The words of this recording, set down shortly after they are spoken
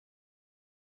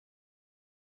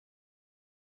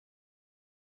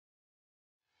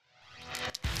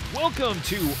Welcome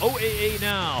to OAA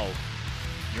Now,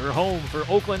 your home for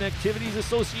Oakland Activities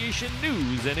Association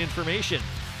news and information.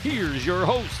 Here's your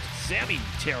host, Sammy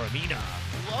Taormina.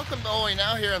 Welcome to OAA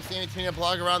Now. Here I'm Sammy Taormina,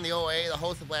 blog around the OAA, the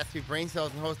host of Last Week Brain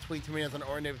Cells, and host of 22 Minutes on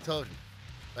Orion Television.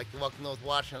 I'd like to welcome those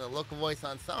watching on the local voice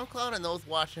on SoundCloud and those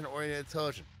watching on Orion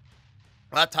Television.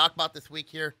 A lot to talk about this week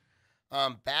here.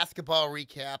 Basketball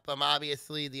recap.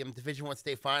 Obviously, the Division I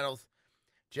state finals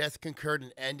just concurred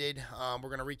and ended. We're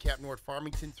going to recap North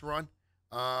Farmington's run.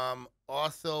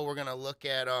 Also, we're going to look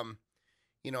at,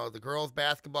 the girls'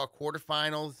 basketball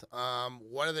quarterfinals.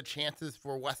 What are the chances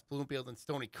for West Bloomfield and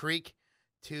Stony Creek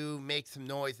to make some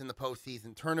noise in the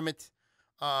postseason tournament?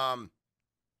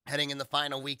 Heading in the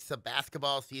final weeks of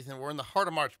basketball season. We're in the heart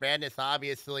of March Madness,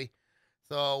 obviously.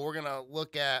 So we're going to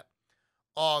look at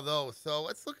all those. So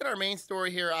let's look at our main story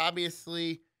here.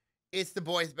 Obviously, it's the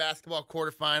boys basketball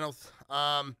quarterfinals.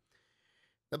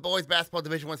 The boys basketball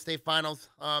Division I state finals.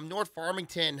 North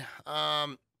Farmington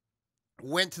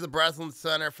went to the Breslin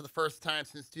Center for the first time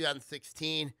since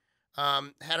 2016.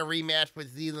 Had a rematch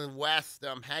with Zeeland West.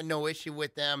 Had no issue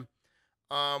with them.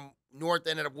 North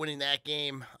ended up winning that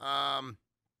game.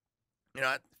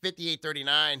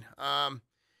 58-39.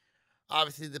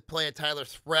 Obviously, the play of Tyler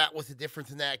Spratt was the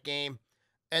difference in that game.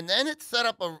 And then it set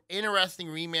up an interesting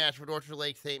rematch with Orchard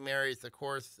Lake St. Mary's, of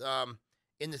course,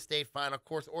 in the state final. Of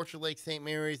course, Orchard Lake St.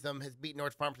 Mary's has beaten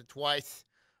North Farmington twice,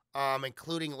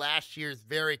 including last year's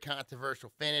very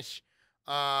controversial finish,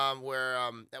 where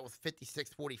that was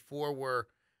 56-44, where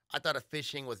I thought the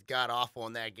fishing was god-awful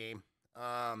in that game.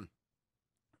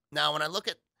 Now, when I look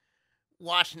at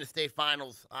watching the state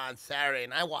finals on Saturday,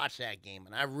 and I watched that game,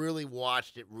 and I really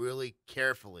watched it really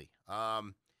carefully.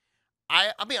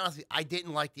 I'll be honest with you, I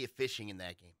didn't like the fishing in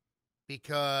that game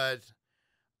because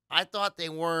I thought they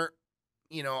weren't,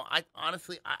 I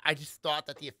just thought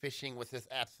that the fishing was just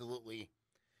absolutely,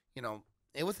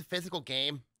 it was a physical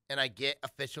game, and I get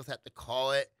officials have to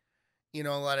call it,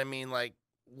 what I mean, like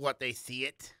what they see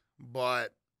it,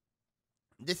 but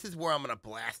this is where I'm going to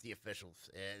blast the officials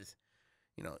is,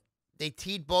 they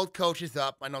teed both coaches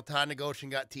up. I know Todd Negocian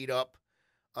got teed up.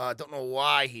 Don't know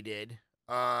why he did.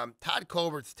 Todd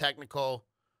Colbert's technical,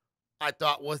 I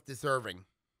thought, was deserving.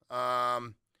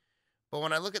 But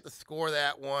when I look at the score of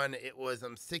that one, it was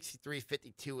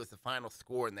 63-52 was the final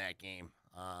score in that game.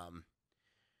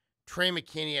 Trey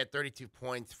McKinney had 32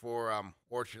 points for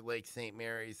Orchard Lake St.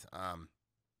 Mary's.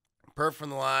 Perfect from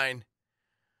the line.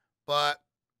 But,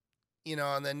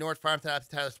 and then North Farmington,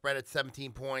 Tyler Spread at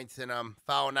 17 points and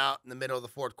fouling out in the middle of the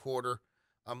fourth quarter.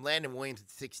 Landon Williams at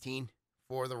 16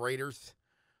 for the Raiders.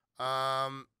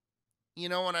 When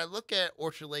I look at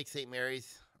Orchard Lake St.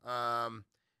 Mary's, I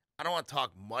don't want to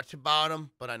talk much about them,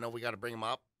 but I know we got to bring them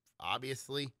up,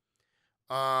 obviously.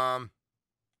 When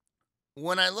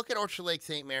I look at Orchard Lake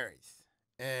St. Mary's,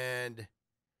 and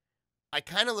I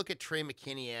kind of look at Trey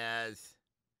McKinney as,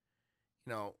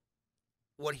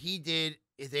 what he did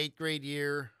his 8th grade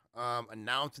year,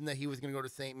 announcing that he was going to go to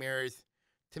St. Mary's.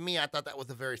 To me, I thought that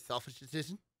was a very selfish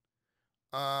decision.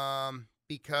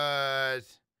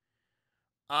 Because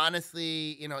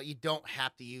honestly, you don't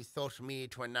have to use social media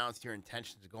to announce your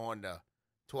intentions of going to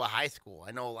a high school.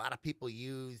 I know a lot of people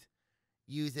use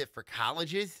it for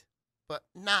colleges, but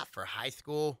not for high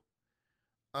school.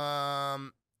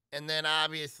 And then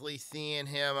obviously seeing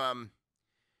him,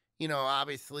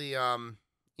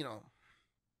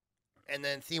 and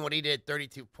then seeing what he did,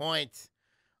 32 points,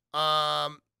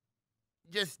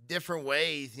 just different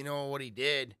ways, what he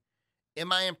did.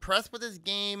 Am I impressed with his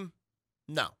game?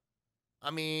 No. I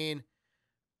mean,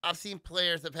 I've seen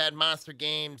players that have had monster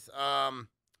games, that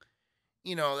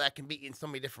can beat you in so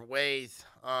many different ways.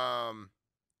 I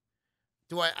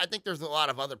think there's a lot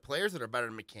of other players that are better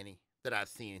than McKinney that I've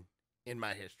seen in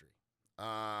my history.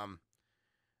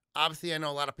 Obviously, I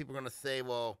know a lot of people are going to say,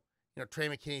 well, Trey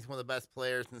McKinney's one of the best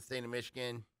players in the state of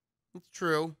Michigan. It's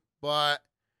true, but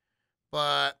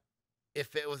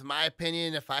if it was my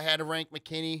opinion, if I had to rank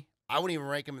McKinney, I wouldn't even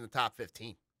rank him in the top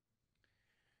 15.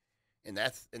 And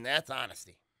that's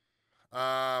honesty.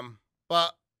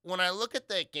 But when I look at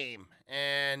that game,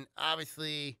 and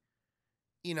obviously,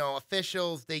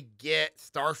 officials, they get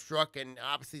starstruck, and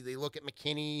obviously they look at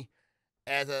McKinney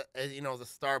as a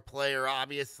star player,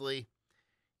 obviously.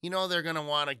 They're going to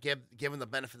want to give him the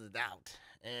benefit of the doubt.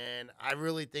 And I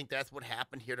really think that's what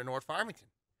happened here to North Farmington,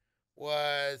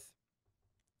 was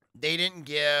they didn't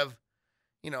give,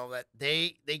 that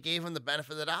they gave him the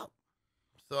benefit of the doubt.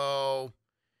 So,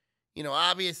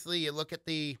 obviously you look at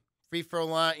the free throw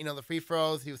line, the free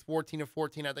throws, he was 14 of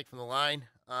 14, I think, from the line.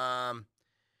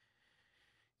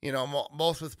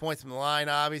 Most of his points from the line,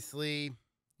 obviously.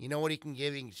 You know what he can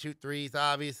give? He can shoot threes,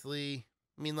 obviously.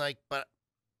 I mean, like, but,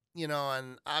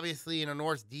 and obviously,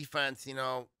 North's defense,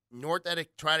 North had to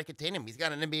try to contain him. He's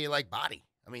got an NBA-like body.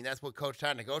 I mean, that's what Coach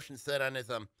Todd Negocian said on his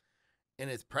in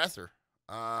his presser.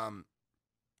 And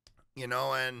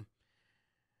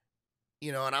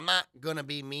I'm not gonna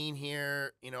be mean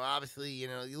here. Obviously, you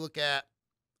look at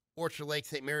Orchard Lake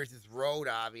St. Mary's road,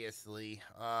 obviously.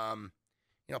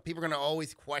 People are gonna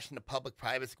always question the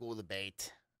public-private school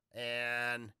debate.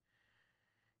 And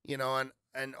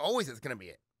and always it's gonna be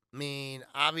it. I mean,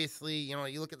 obviously,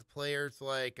 you look at the players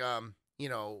like I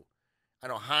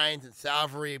know Hines and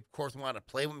Salvery, of course, wanted to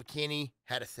play with McKinney,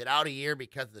 had to sit out a year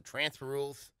because of the transfer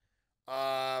rules.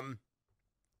 And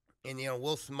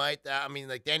Will Smythe,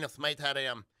 like Daniel Smythe had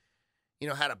a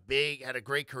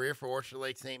great career for Orchard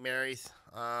Lake St. Mary's.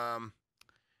 But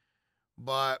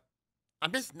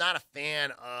I'm just not a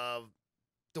fan of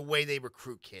the way they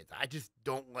recruit kids. I just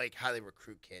don't like how they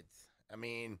recruit kids. I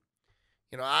mean,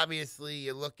 obviously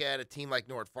you look at a team like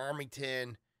North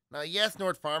Farmington. Now, yes,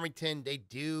 North Farmington, they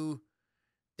do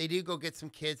go get some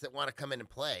kids that want to come in and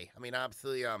play. I mean,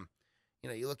 obviously,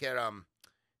 you look at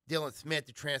Dylan Smith,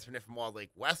 who transferred in from Walled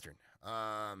Lake Western.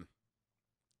 But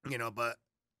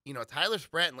Tyler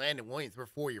Spratt and Landon Williams were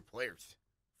 4-year players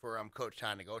for Coach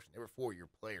Todd Negocian. They were 4-year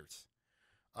players.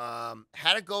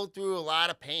 Had to go through a lot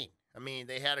of pain. I mean,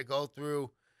 they had to go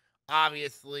through,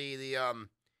 obviously, the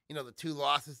 3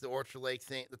 losses to Orchard Lake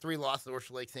St.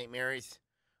 Mary's.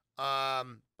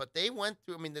 But they went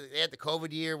through, they had the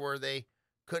COVID year where they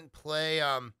couldn't play,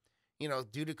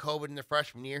 due to COVID in their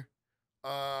freshman year.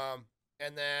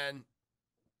 And then,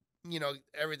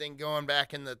 everything going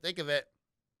back in the thick of it.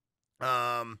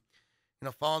 Falling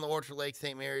to Orchard Lake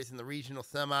St. Mary's in the regional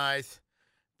semis,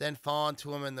 then falling to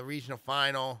them in the regional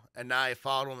final, and now you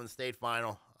followed them in the state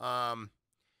final.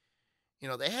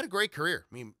 They had a great career.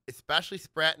 I mean, especially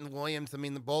Spratt and Williams. I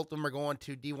mean, both of them are going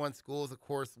to D1 schools. Of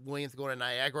course, Williams going to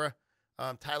Niagara.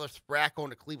 Tyler Spratt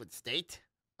going to Cleveland State.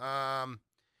 I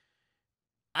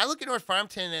look at North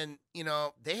Farmington, and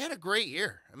they had a great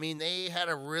year. I mean, they had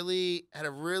a really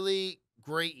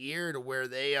great year to where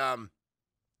they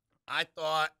I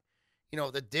thought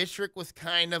the district was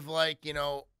kind of like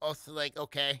also like,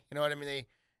 okay, you know what I mean,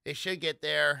 they should get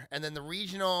there. And then the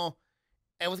regional,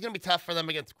 it was going to be tough for them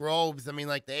against Groves. I mean,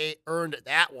 like, they earned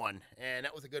that one, and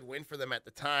that was a good win for them at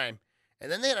the time.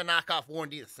 And then they had to knock off Warren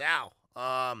D. LaSalle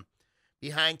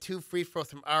behind 2 free throws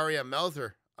from Aria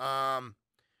Melzer,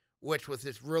 which was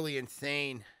just really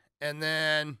insane. And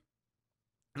then,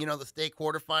 the state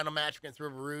quarterfinal match against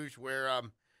River Rouge where,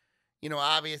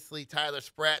 obviously Tyler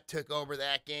Spratt took over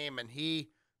that game, and he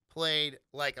played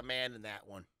like a man in that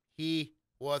one. He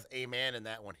was a man in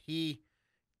that one. He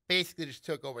basically just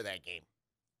took over that game.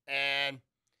 And,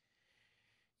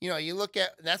 you look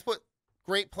at, that's what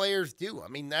great players do. I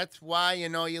mean, that's why, you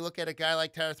look at a guy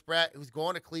like Tyler Spratt, who's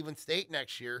going to Cleveland State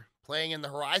next year, playing in the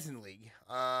Horizon League.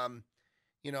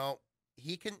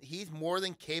 He's more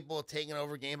than capable of taking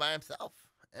over a game by himself.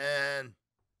 And,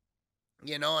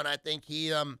 and I think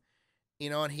he, and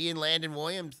he and Landon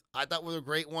Williams, I thought were a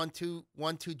great 1-2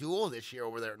 duo this year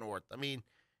over there at North. I mean,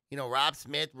 Rob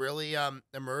Smith really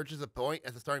emerged as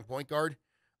a starting point guard.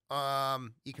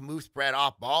 You can move Spratt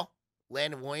off ball.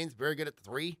 Landon Williams, very good at the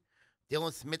 3.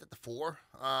 Dylan Smith at the 4.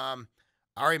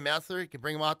 Ari Messler, you can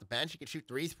bring him off the bench. He can shoot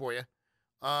threes for you.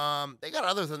 They got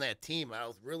others on that team I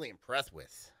was really impressed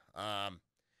with.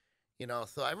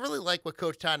 So I really like what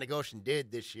Coach Todd Negocian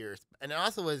did this year. And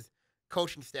also his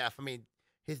coaching staff. I mean,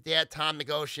 his dad, Tom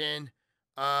Negocian.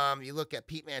 You look at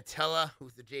Pete Mantella,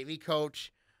 who's the JV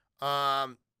coach. A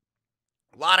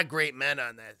lot of great men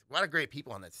on that. A lot of great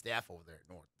people on that staff over there at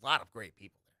North. A lot of great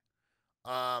people there.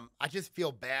 I just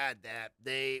feel bad that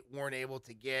they weren't able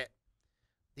to get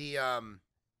the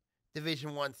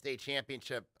Division I state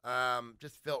championship.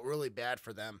 Just felt really bad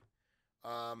for them.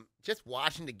 Just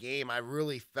watching the game, I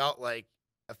really felt like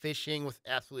officiating was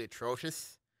absolutely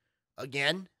atrocious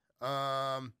again.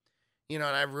 And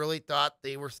I really thought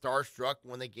they were starstruck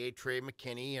when they gave Trey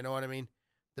McKinney, you know what I mean,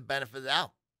 the benefit of the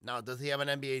doubt. Now, does he have an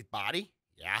NBA body?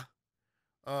 Yeah.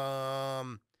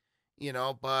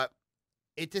 But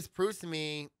it just proves to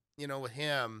me, with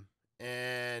him,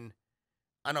 and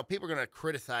I know people are going to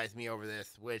criticize me over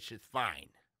this, which is fine.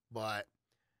 But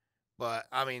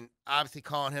I mean, obviously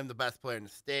calling him the best player in the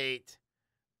state,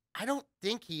 I don't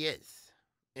think he is.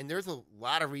 And there's a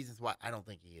lot of reasons why I don't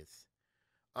think he is.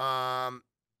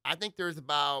 I think he's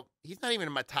not even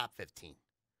in my top 15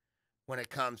 when it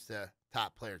comes to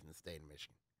top players in the state of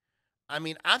Michigan. I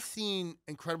mean, I've seen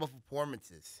incredible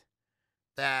performances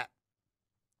that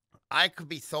I could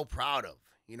be so proud of,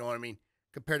 you know what I mean,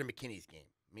 compared to McKinney's game.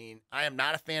 I mean, I am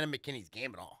not a fan of McKinney's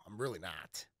game at all. I'm really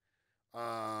not.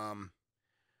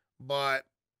 But,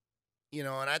 and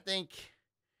I think,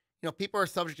 people are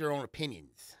subject to their own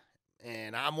opinions,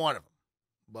 and I'm one of them.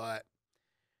 But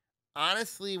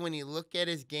honestly, when you look at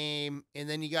his game, and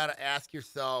then you got to ask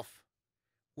yourself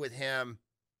with him,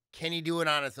 can he do it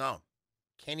on his own?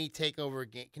 Can he take over a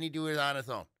game? Can he do it on his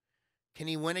own? Can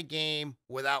he win a game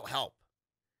without help?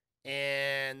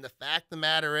 And the fact of the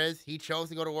matter is, he chose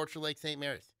to go to Orchard Lake St.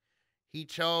 Mary's. He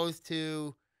chose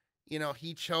to,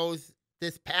 he chose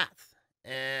this path.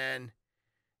 And,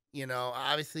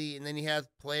 obviously, and then he has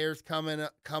players coming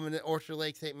to Orchard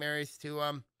Lake St. Mary's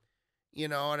to,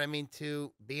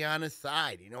 to be on his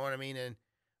side. You know what I mean? And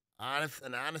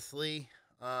honestly,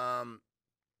 I'm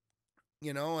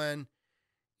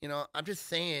just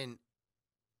saying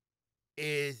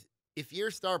is if you're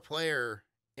a star player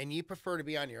and you prefer to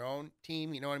be on your own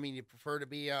team, you know what I mean? You prefer to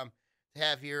be, to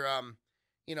have your,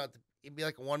 it'd be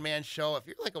like a one-man show. If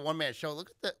you're like a one-man show,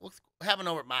 look at what's happening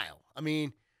over at Mile. I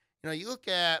mean, you look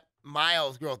at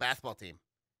Mile's girls basketball team.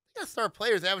 They got star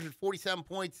players averaging 47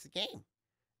 points a game.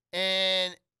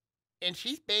 And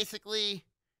she's basically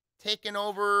taken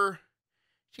over.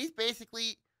 She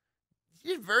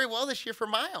did very well this year for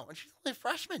Mile, and she's only a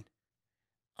freshman.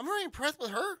 I'm very impressed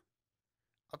with her.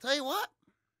 I'll tell you what.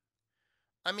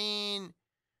 I mean,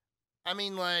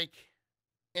 like,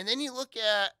 and then you look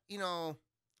at, you look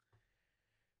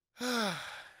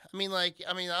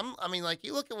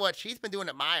at what she's been doing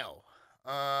at Mile.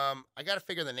 I got to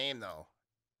figure the name though.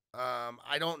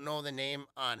 I don't know the name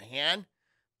on hand,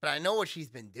 but I know what she's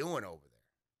been doing over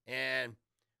there, and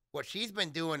what she's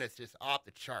been doing is just off the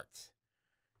charts.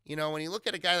 When you look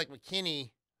at a guy like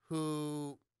McKinney,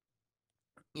 who,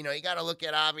 you got to look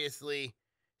at, obviously, he's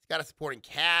got a supporting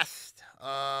cast.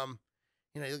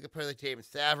 You look at player like James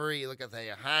Savory, you look at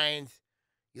Isaiah Hines,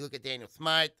 you look at Daniel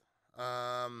Smythe.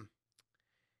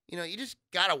 You just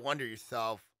got to wonder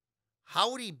yourself,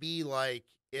 how would he be like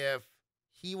if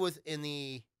he was in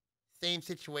the same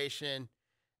situation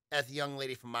as the young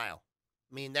lady from Mile?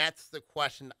 I mean, that's the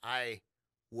question I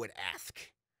would ask.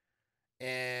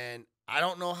 And I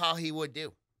don't know how he would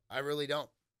do. I really don't.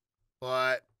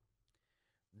 But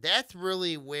that's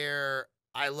really where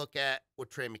I look at with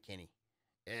Trey McKinney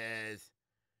is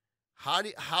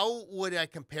how would I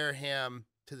compare him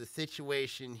to the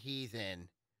situation he's in?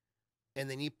 And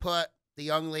then you put the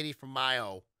young lady from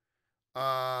Mile,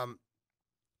 and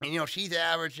she's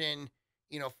averaging,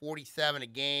 47 a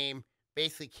game,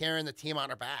 basically carrying the team on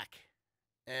her back.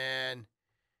 And,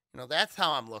 that's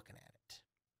how I'm looking at it.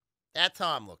 That's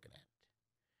how I'm looking at it.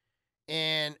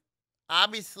 And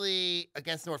obviously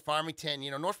against North Farmington,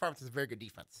 North Farmington's a very good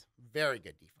defense. Very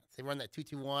good defense. They run that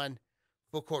 2-2-1,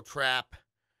 full court trap.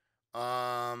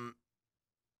 I'm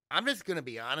just going to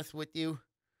be honest with you.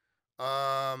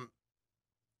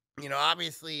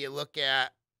 Obviously you look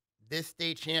at this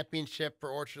state championship for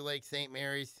Orchard Lake St.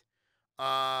 Mary's.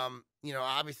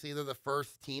 Obviously they're the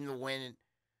first team to win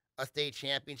a state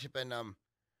championship in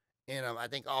I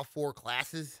think all four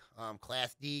classes,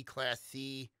 Class D, Class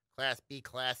C, Class B,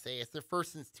 Class A. It's their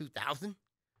first since 2000.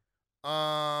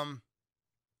 But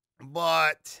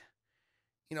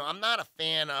I'm not a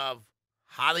fan of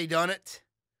how they done it,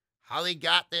 how they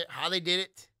got there, how they did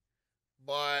it.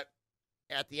 But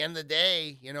at the end of the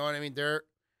day, you know what I mean? They're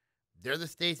the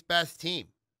state's best team.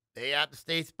 They have the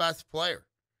state's best player.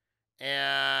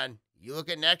 And you look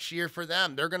at next year for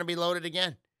them, they're going to be loaded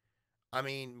again. I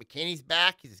mean, McKinney's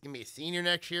back. He's going to be a senior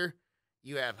next year.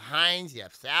 You have Hines. You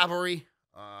have Savory.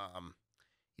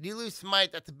 You do lose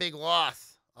Smythe. That's a big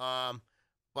loss.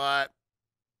 But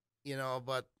you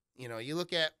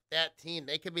look at that team.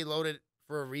 They could be loaded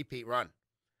for a repeat run.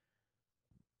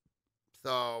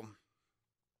 So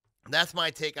that's my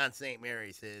take on St.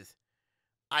 Mary's. Is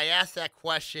I asked that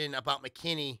question about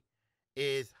McKinney.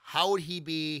 Is how would he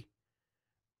be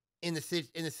in the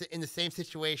same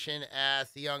situation as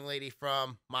the young lady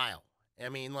from Mile? I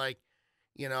mean,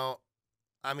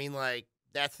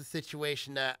 that's the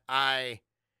situation that I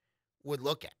would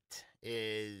look at.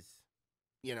 Is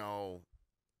you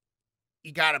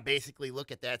got to basically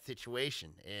look at that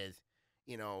situation. Is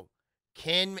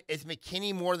is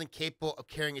McKinney more than capable of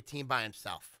carrying a team by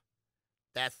himself?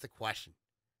 That's the question.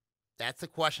 That's the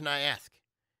question I ask.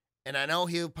 And I know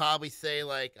he'll probably say,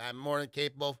 I'm more than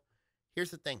capable.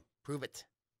 Here's the thing. Prove it.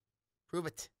 Prove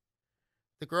it.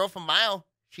 The girl from Mile,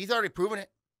 she's already proven it.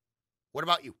 What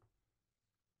about you?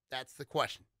 That's the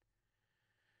question.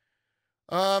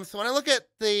 So when I look at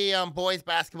the boys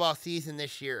basketball season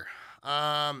this year,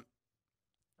 around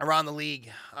the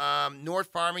league, North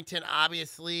Farmington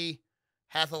obviously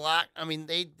has a lot. I mean,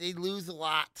 they lose a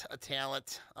lot of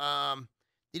talent.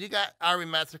 They do got Ari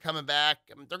Metzer coming back.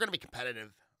 I mean, they're going to be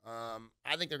competitive. I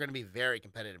think they're going to be very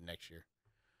competitive next year.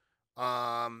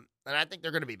 And I think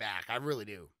they're going to be back. I really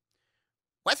do.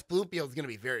 West Bloomfield is going to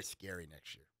be very scary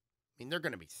next year. I mean, they're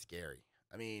going to be scary.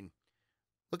 I mean,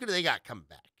 look at who they got coming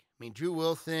back. I mean, Drew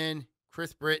Wilson,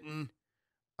 Chris Britton.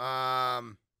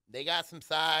 They got some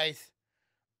size.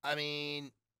 I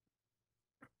mean,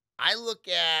 I look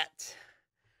at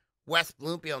West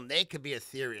Bloomfield, and they could be a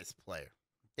serious player.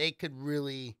 They could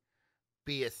really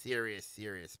be a serious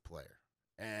player.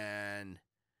 And,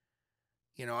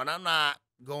 and I'm not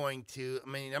going to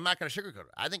sugarcoat it.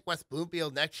 I think West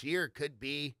Bloomfield next year could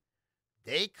be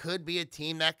a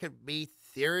team that could be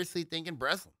seriously thinking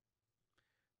wrestling.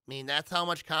 I mean, that's how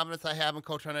much confidence I have in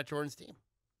Coach Arnett Jordan's team.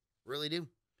 Really do.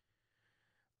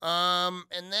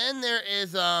 And then there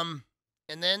is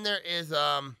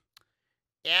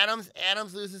Adams.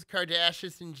 Adams loses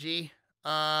Kardashian and G.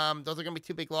 Those are going to be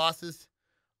two big losses.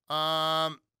 They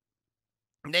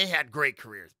had great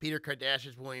careers. Peter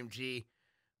Kardashian, William G.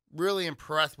 Really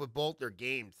impressed with both their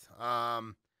games. I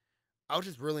was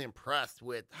just really impressed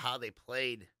with how they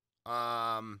played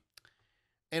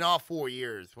in all 4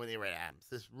 years when they were at Adams.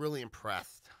 Just really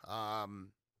impressed.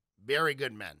 Very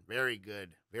good men. Very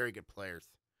good players.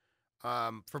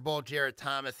 For both Jared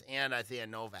Thomas and Isaiah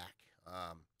Novak.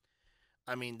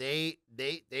 I mean, they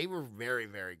were very,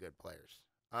 very good players.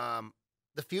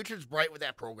 The future's bright with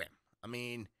that program. I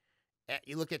mean,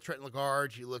 you look at Trenton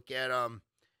Lagarde, you look at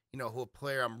who a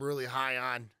player I'm really high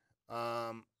on.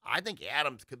 I think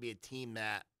Adams could be a team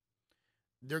that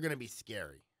they're going to be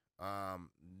scary.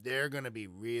 They're going to be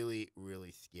really,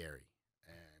 really scary.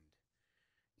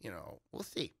 And, we'll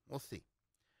see.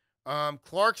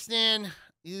 Clarkston,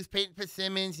 you lose Peyton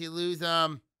Fitzsimmons, you lose,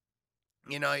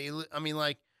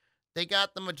 they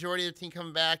got the majority of the team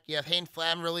coming back. You have Hayden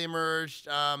Flatten really emerged.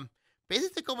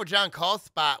 Basically took over John Call's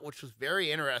spot, which was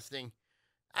very interesting.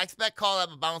 I expect Call to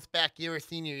have a bounce back year or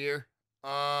senior year.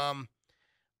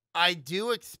 I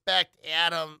do expect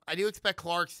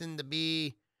Clarkson to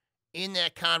be in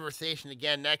that conversation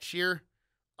again next year.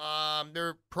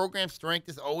 Their program strength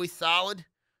is always solid.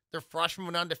 Their freshmen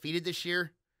went undefeated this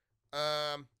year.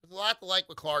 There's a lot to like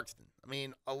with Clarkston. I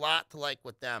mean, a lot to like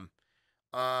with them.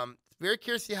 Very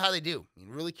curious to see how they do. I mean,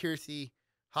 really curious to see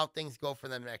how things go for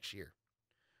them next year.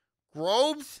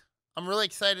 Groves, I'm really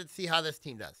excited to see how this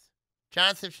team does.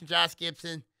 John Simpson, Josh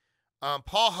Gibson.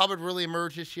 Paul Hubbard really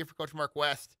emerged this year for Coach Mark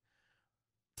West.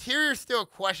 Interior's still a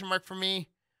question mark for me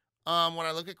when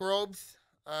I look at Groves.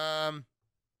 So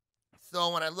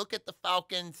when I look at the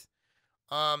Falcons,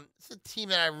 it's a team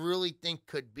that I really think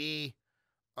could be,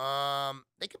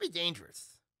 they could be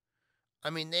dangerous. I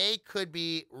mean, they could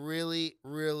be really,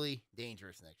 really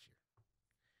dangerous next year.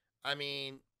 I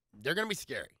mean, they're going to be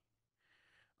scary.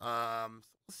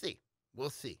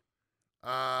 We'll see.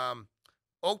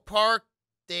 Oak Park,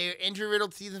 they're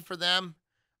injury-riddled season for them.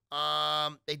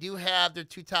 They do have their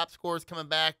two top scorers coming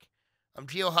back.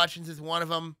 Gio Hutchins is one of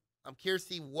them. I'm curious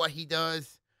to see what he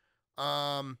does.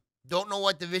 Don't know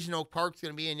what division Oak Park's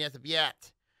going to be in as of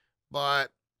yet.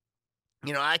 But,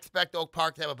 I expect Oak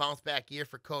Park to have a bounce-back year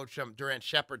for Coach Durant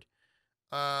Shepard.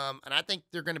 And I think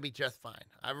they're going to be just fine.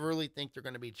 I really think they're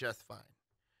going to be just fine.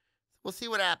 We'll see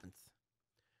what happens.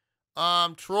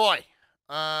 Troy.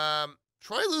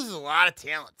 Troy loses a lot of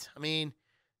talent. I mean,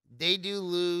 they do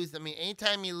lose. I mean,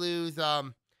 anytime you lose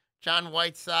John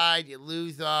Whiteside, you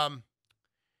lose a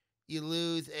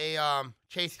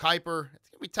Chase Kuiper. It's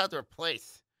gonna be tough to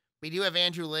replace. We do have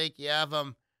Andrew Lake. You have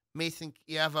Mason.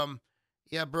 You have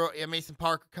Mason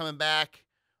Parker coming back.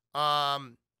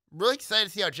 Really excited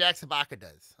to see how Jack Sabaka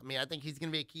does. I mean, I think he's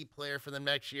gonna be a key player for them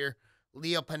next year.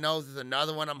 Leo Penoz is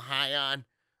another one I'm high on.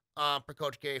 For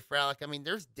Coach Gary Fralick. I mean,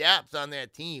 there's depth on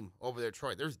that team over there,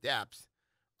 Troy. There's depth.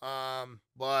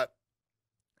 But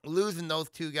losing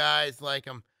those two guys like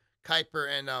Kuiper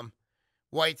and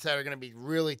Whiteside are going to be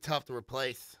really tough to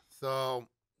replace. So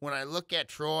when I look at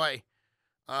Troy,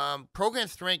 program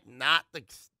strength not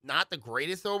the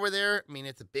greatest over there. I mean,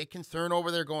 it's a big concern over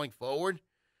there going forward.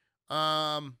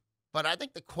 But I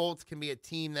think the Colts can be a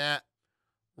team that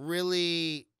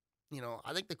really, they're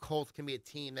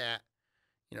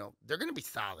going to be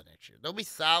solid next year. They'll be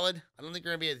solid. I don't think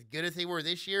they're going to be as good as they were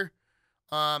this year.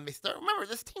 Remember,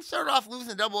 this team started off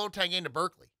losing a double overtime game to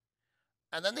Berkeley.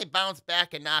 And then they bounced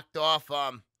back and knocked off,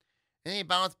 and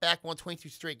won 22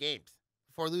 straight games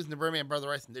before losing to Birmingham Brother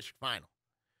Rice in district final.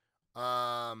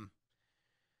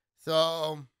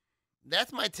 So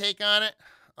that's my take on it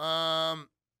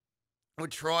with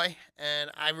Troy.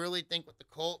 And I really think with the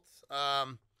Colts,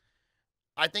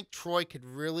 I I think Troy could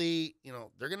really,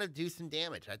 they're going to do some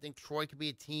damage. I think Troy could be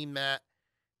a team that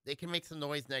they can make some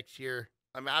noise next year.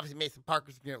 I mean, obviously Mason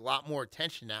Parker's going to get a lot more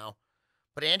attention now,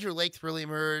 but Andrew Lake's really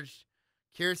emerged.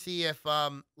 Curious to see if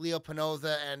Leo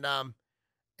Pinoza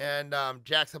and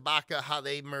Jack Sabaka, how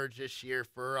they merge this year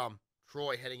for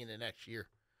Troy heading into next year.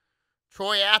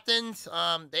 Troy Athens,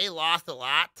 they lost a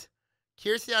lot.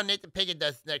 Curious to see how Nathan Pickett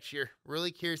does next year.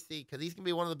 Really curious to see, because he's going to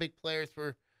be one of the big players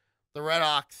for the Red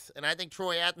Hawks. And I think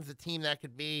Troy Athens is a team that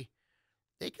could be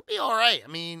all right. I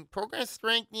mean, program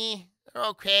strength, they're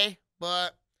okay.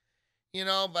 But,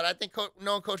 but I think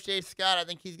knowing Coach Dave Scott, I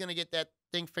think he's going to get that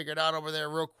thing figured out over there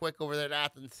real quick over there at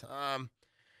Athens.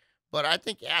 But I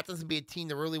think Athens will be a team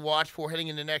to really watch for heading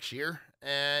into next year.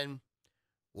 And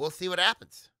we'll see what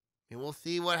happens. We'll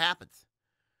see what happens.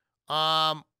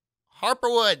 Harper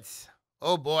Woods.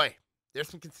 Oh, boy. There's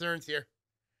some concerns here.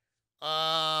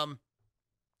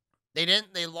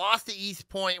 They lost to East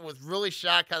Point. Was really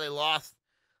shocked how they lost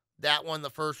that one the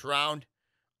first round.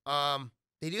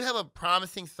 They do have a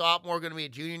promising sophomore going to be a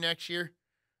junior next year.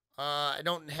 I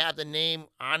don't have the name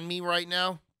on me right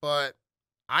now, but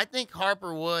I think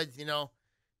Harper Woods,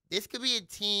 this could be a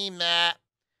team that,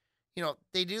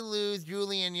 they do lose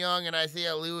Julian Young and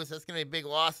Isaiah Lewis. That's going to be big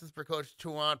losses for Coach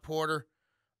Tuan Porter.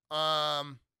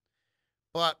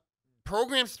 But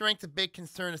program strength is a big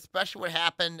concern, especially what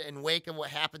happened in wake of what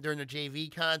happened during the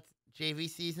JV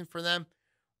season for them,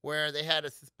 where they had to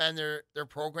suspend their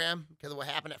program because of what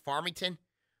happened at Farmington.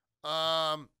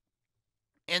 And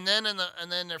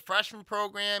then their freshman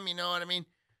program, you know what I mean?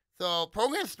 So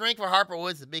program strength for Harper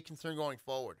Woods is a big concern going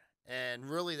forward. And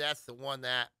really that's the one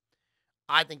that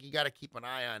I think you got to keep an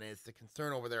eye on, is the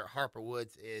concern over there at Harper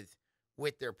Woods is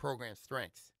with their program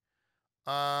strengths.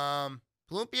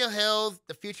 Bloomfield Hills,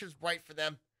 the future's bright for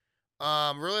them.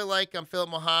 Really like Philip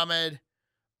Muhammad,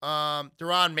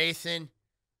 Deron Mason.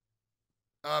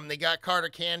 They got Carter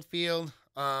Canfield.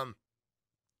 I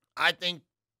think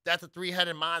that's a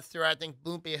three-headed monster. I think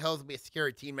Bloomfield Hills will be a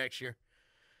scary team next year.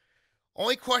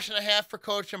 Only question I have for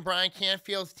Coach and Brian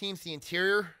Canfield's team's the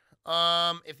interior.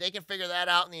 If they can figure that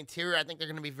out in the interior, I think they're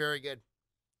going to be very good.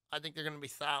 I think they're going to be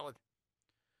solid.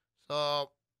 So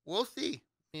we'll see.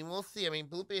 We'll see.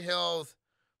 Bloomfield Hills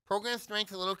program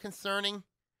strength is a little concerning.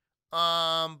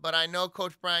 But I know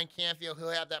Coach Brian Canfield, he'll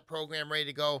have that program ready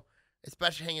to go,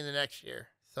 especially heading into next year.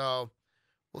 So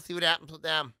we'll see what happens with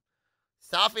them.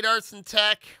 Southfield Arts and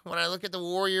Tech, when I look at the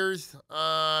Warriors,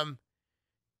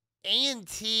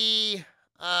 A&T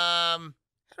had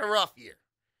a rough year.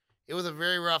 It was a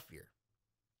very rough year.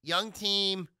 Young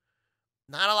team,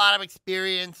 not a lot of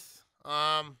experience.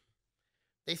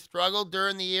 They struggled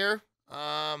during the year.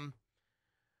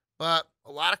 But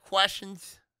a lot of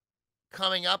questions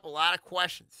coming up, when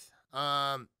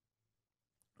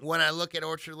I look at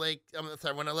Orchard Lake,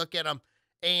 when I look at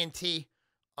A&T,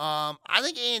 I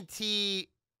think A&T,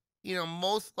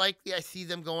 most likely I see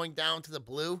them going down to the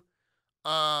blue.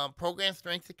 Program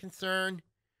strength's a concern,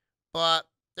 but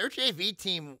their JV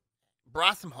team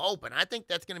brought some hope, and I think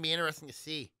that's going to be interesting to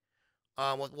see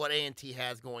with what A&T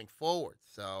has going forward.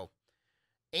 So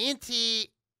A&T,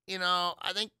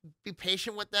 I think be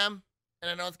patient with them, and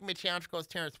I know it's going to be a challenge for Coach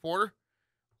Terrence Porter.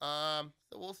 So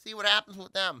we'll see what happens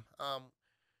with them.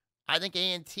 I think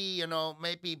A&T,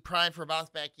 might be primed for a bounce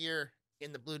back year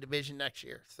in the blue division next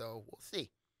year. So we'll see.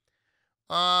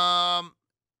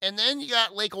 And then you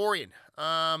got Lake Orion.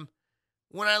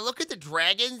 When I look at the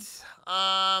Dragons,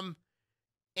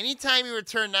 anytime you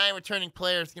return 9 returning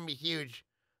players, it's going to be huge.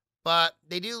 But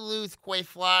they do lose Quay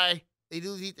Fly. They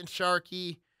lose Ethan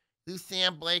Sharkey. Lose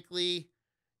Sam Blakely.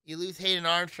 You lose Hayden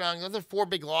Armstrong. Those are 4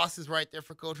 big losses right there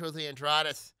for Coach Jose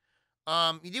Andrades.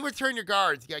 You do return your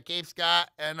guards. You got Gabe Scott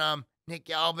and Nick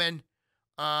Galvin.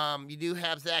 You do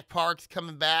have Zach Parks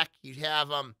coming back. You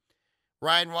have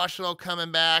Ryan Rushlow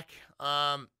coming back.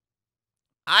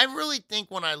 I really think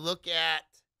when I look at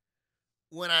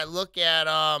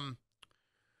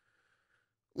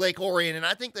Lake Orion, and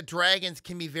I think the Dragons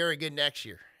can be very good next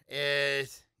year,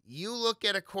 is you look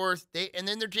at, of course, and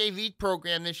then their JV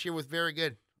program this year was very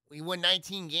good. We won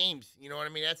 19 games. You know what I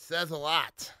mean? That says a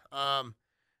lot.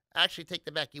 Actually, take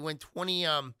that back. You went 20.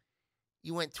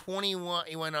 You went 21.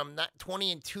 You went not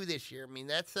 20-2 this year.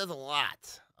 That says a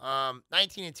lot.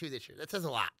 19-2 this year. That says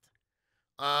a lot.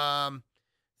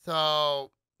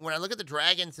 So when I look at the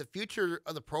Dragons, the future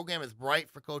of the program is bright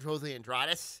for Coach Jose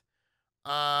Andrades.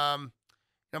 I'm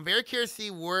very curious to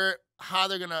see how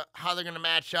they're gonna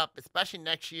match up, especially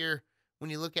next year when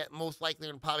you look at most likely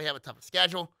they're gonna probably have a tougher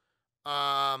schedule.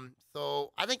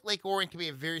 So I think Lake Orion can be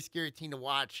a very scary team to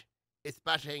watch,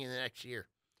 especially in the next year.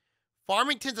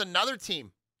 Farmington's another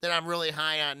team that I'm really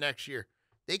high on next year.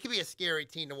 They could be a scary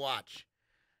team to watch.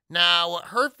 Now, what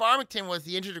hurt Farmington was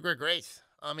the injury to Greg Grace.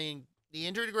 I mean, the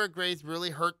injury to Greg Grace really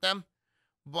hurt them.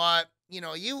 But,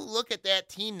 you look at that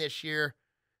team this year,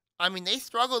 I mean, they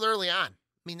struggled early on.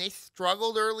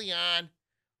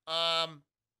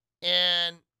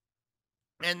 And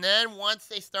then once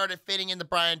they started fitting in the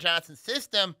Brian Johnson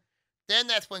system, then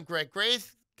that's when Greg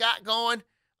Grace got going.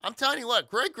 I'm telling you what,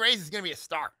 Greg Grace is going to be a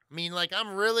star. I mean,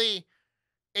 I'm really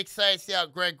excited to see how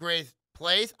Greg Grace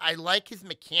plays. I like his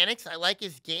mechanics. I like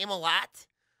his game a lot.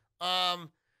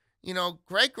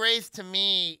 Greg Grace to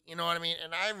me, you know what I mean?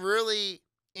 And I really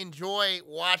enjoy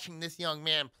watching this young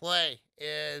man play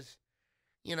is,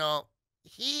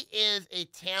 he is a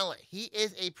talent. He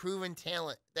is a proven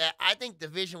talent that I think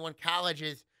Division I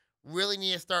colleges really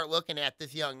need to start looking at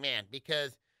this young man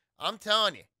because I'm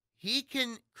telling you, he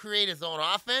can create his own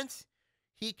offense.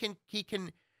 He's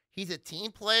a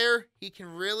team player.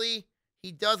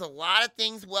 He does a lot of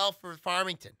things well for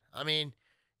Farmington. I mean,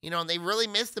 they really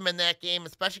missed him in that game,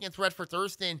 especially against Redford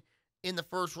Thurston in the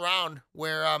first round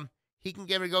where he can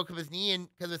give it a go because of his knee and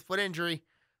because of his foot injury.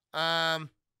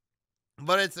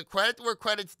 But it's a credit where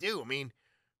credit's due. I mean,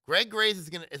 Greg Grace is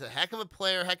a heck of a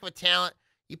player, heck of a talent.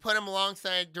 You put him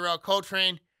alongside Darrell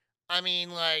Coltrane. I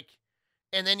mean,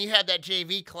 and then you had that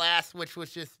JV class, which was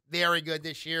just very good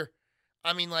this year.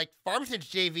 I mean, Farmington's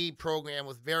JV program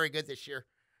was very good this year.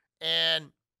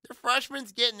 And their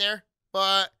freshmen's getting there.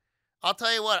 But I'll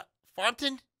tell you what,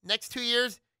 Farmington, next 2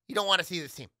 years, you don't want to see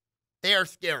this team. They are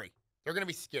scary. They're going to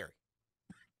be scary.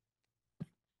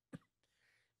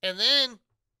 And then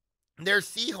there's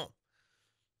Seaholm.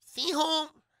 Seaholm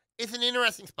is an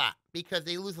interesting spot because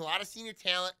they lose a lot of senior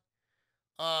talent.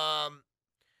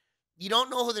 You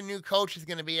don't know who the new coach is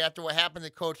going to be after what happened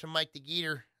to Coach Mike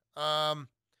DeGeeter.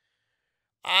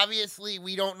 Obviously,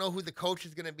 we don't know who the coach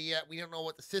is going to be yet. We don't know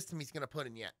what the system he's going to put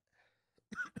in yet.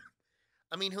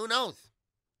 I mean, who knows?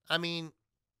 I mean,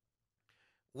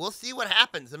 we'll see what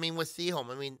happens. I mean, with Seaholm.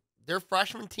 I mean, their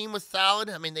freshman team was solid.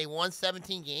 I mean, they won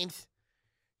 17 games.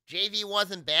 JV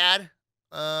wasn't bad.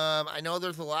 I know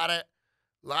there's a lot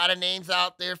of names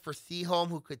out there for Seaholm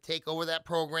who could take over that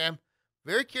program.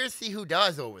 Very curious to see who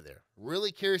does over there.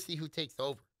 Really curious to see who takes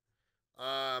over.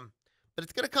 But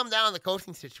it's going to come down to the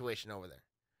coaching situation over there.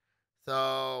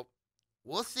 So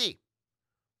we'll see.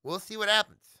 We'll see what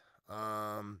happens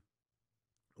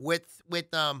with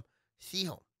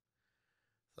Seaholm.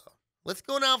 So let's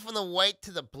go now from the white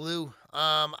to the blue.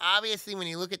 Obviously, when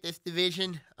you look at this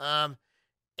division,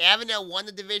 Avondale won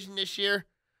the division this year.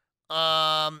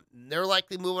 They're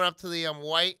likely moving up to the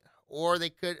white, or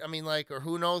they could, or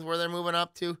who knows where they're moving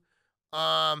up to.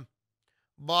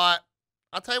 But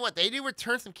I'll tell you what, they do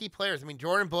return some key players. I mean,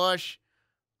 Jordan Bush,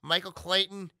 Michael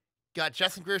Clayton, got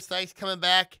Justin Greer-Sykes coming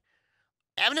back.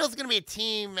 Avondale's going to be a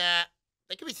team that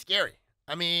they could be scary.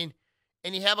 I mean,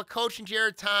 and you have a coach in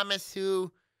Jared Thomas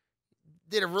who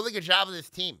did a really good job with this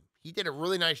team. He did a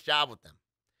really nice job with them.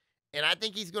 And I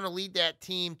think he's going to lead that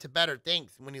team to better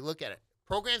things when you look at it.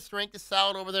 Program strength is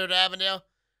solid over there at Avondale.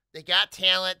 They got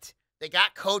talent. They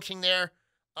got coaching there.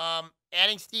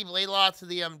 Adding Steve Laidlaw to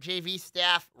the JV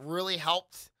staff really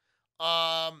helps.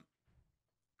 And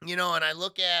I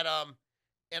look at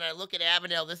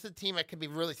Avondale. This is a team that could be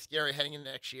really scary heading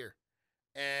into next year.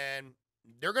 And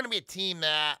they're going to be a team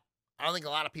that I don't think a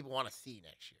lot of people want to see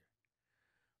next year.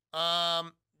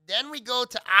 Then we go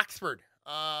to Oxford.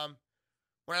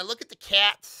 When I look at the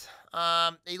Cats,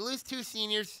 they lose 2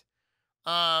 seniors,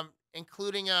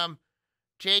 including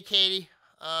Jay Cady.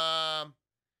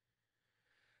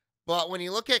 But when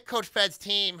you look at Coach Fed's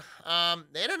team,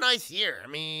 they had a nice year. I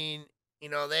mean,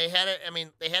 they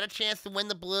had a chance to win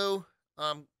the blue.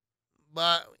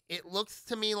 But it looks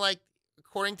to me like,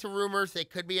 according to rumors, they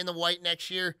could be in the white next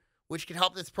year, which could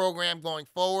help this program going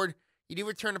forward. You do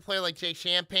return a player like Jake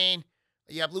Champagne.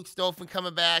 You have Luke Stolfen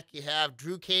coming back. You have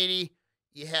Drew Cady.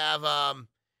 You have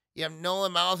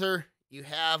Nolan Mauser. You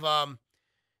have and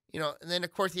then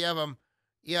of course you have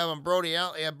Brody.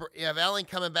 You have Allen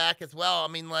coming back as well. I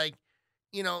mean,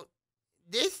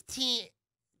 this team,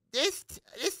 this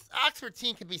Oxford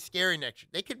team could be scary next year.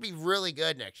 They could be really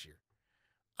good next year.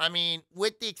 I mean,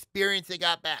 with the experience they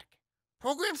got back,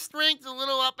 program strength a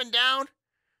little up and down,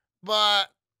 but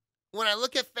when I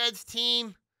look at Fed's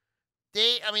team,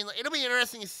 it'll be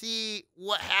interesting to see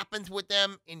what happens with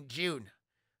them in June.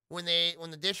 When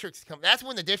the districts come, that's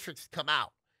when the districts come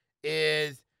out,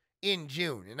 is in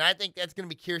June, and I think that's going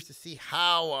to be curious to see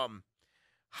how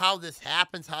this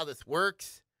happens, how this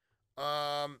works.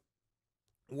 When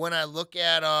I look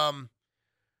at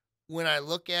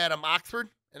Oxford,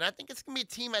 and I think it's going to be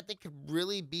a team I think could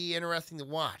really be interesting to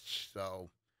watch. So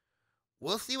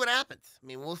we'll see what happens. I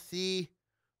mean, we'll see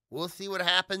what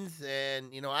happens, and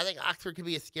I think Oxford could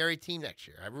be a scary team next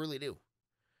year. I really do.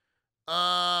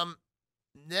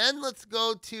 Then let's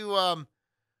go to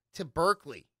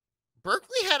Berkeley.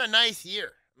 Berkeley had a nice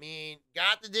year. I mean,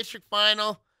 got the district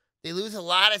final. They lose a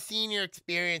lot of senior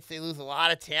experience. They lose a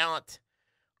lot of talent.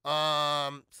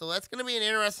 So that's going to be an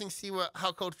interesting to see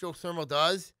how Coach Joe Sermo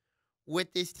does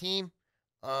with this team.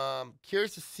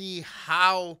 Curious to see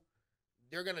how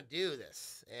they're going to do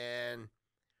this. And,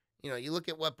 you look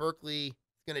at what Berkeley is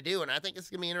going to do, and I think it's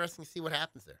going to be interesting to see what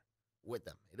happens there with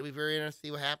them. It'll be very interesting to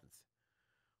see what happens.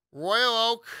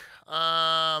 Royal Oak,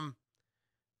 I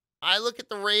look at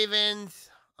the Ravens.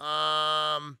 When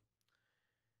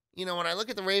I look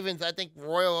at the Ravens, I think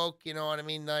Royal Oak, you know what I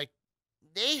mean? Like,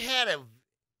 they had a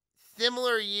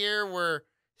similar year where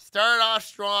started off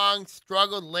strong,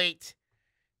 struggled late.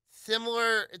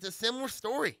 It's a similar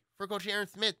story for Coach Aaron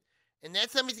Smith. And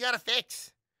that's something he's got to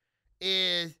fix.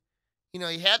 Is, you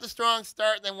have the strong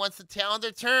start, and then once the talent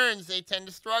returns, they tend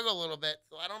to struggle a little bit.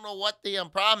 So I don't know what the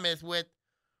problem is with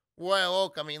Royal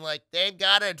Oak. I mean, like, they've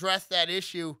got to address that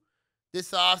issue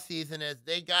this offseason. Is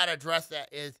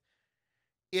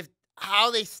if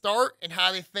how they start and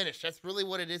how they finish. That's really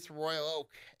what it is for Royal Oak.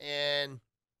 And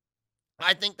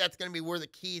I think that's going to be where the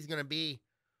key is going to be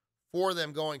for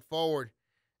them going forward,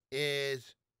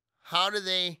 is how do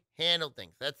they handle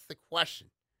things? That's the question.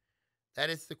 That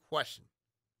is the question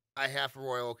I have for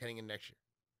Royal Oak heading in next year.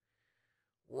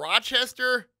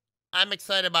 Rochester, I'm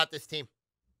excited about this team.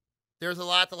 There's a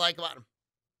lot to like about them.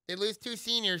 They lose 2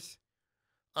 seniors.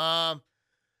 And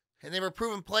they were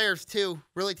proven players, too.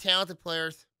 Really talented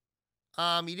players.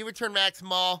 You do return Max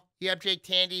Mall. You have Jake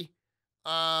Tandy.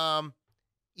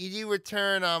 You do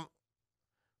return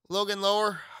Logan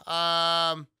Lower.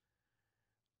 I'll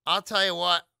tell you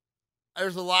what.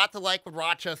 There's a lot to like with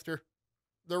Rochester.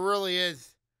 There really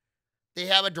is. They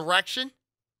have a direction.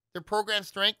 Their program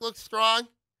strength looks strong.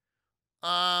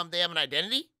 They have an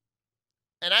identity.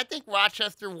 And I think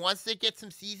Rochester, once they get some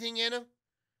seasoning in them,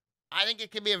 I think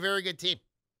it could be a very good team.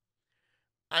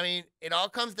 I mean, it all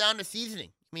comes down to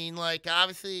seasoning. I mean, like,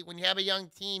 obviously, when you have a young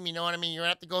team, you know what I mean? You're going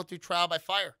to have to go through trial by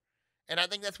fire. And I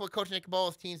think that's what Coach Nick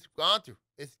Cabola's team's gone through.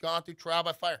 It's gone through trial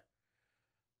by fire.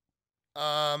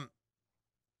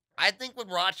 I think with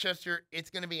Rochester, it's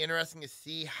going to be interesting to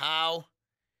see how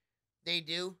they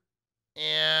do.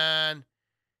 And,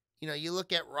 you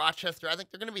look at Rochester, I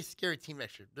think they're going to be a scary team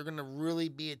next year. They're going to really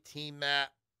be a team that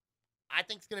I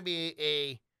think is going to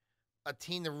be a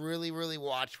team to really, really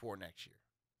watch for next year.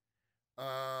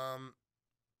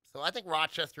 So I think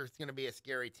Rochester is going to be a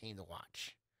scary team to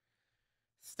watch.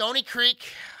 Stony Creek,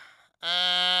 when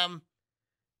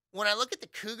I look at the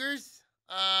Cougars,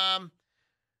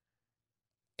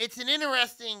 it's an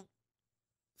interesting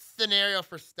scenario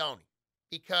for Stony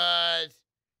because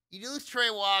you lose Trey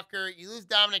Walker, you lose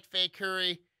Dominic Fay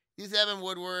Curry, you lose Evan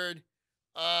Woodward.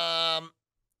 How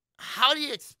do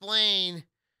you explain,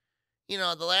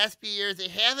 the last few years they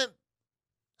haven't,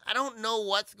 I don't know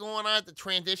what's going on. The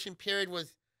transition period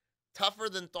was tougher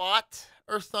than thought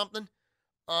or something.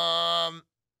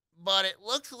 But it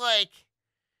looks like,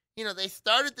 they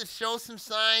started to show some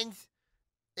signs.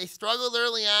 They struggled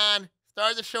early on,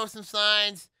 started to show some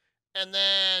signs, and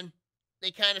then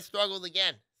they kind of struggled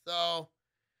again. So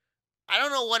I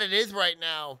don't know what it is right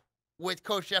now with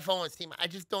Coach Jeff Owens' team. I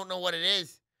just don't know what it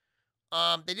is.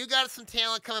 They do got some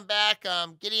talent coming back.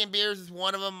 Gideon Beers is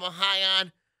one of them I'm high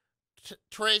on.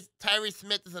 Tyree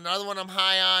Smith is another one I'm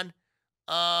high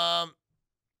on.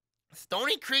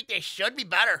 Stony Creek, they should be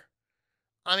better.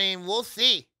 I mean, we'll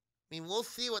see. We'll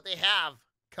see what they have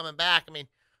coming back.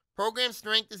 Program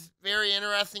strength is very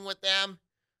interesting with them.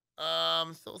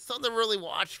 So something to really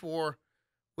watch for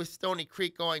with Stony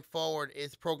Creek going forward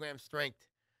is program strength.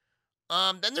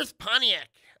 Then there's Pontiac.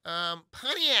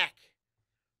 Pontiac,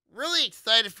 really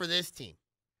excited for this team.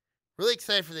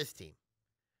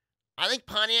 I think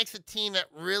Pontiac's a team that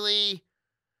really,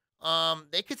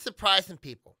 they could surprise some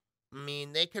people.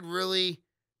 They could really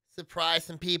surprise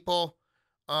some people.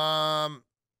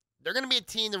 They're going to be a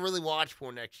team to really watch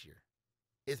for next year,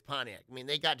 is Pontiac.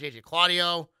 They got JJ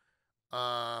Claudio.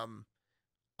 I'm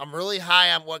really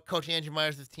high on what Coach Andrew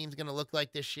Myers' team is going to look like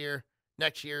next year.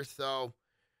 So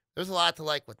there's a lot to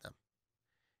like with them.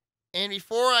 And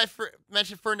before I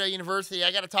mention Ferndale University,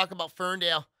 I got to talk about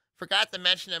Ferndale. Forgot to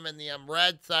mention them in the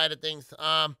red side of things.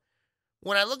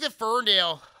 When I look at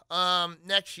Ferndale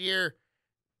next year,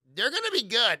 they're going to be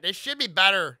good. They should be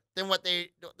better than what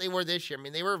they were this year.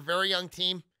 They were a very young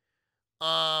team.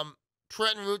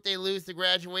 Trenton Root, they lose the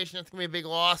graduation. That's going to be a big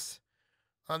loss.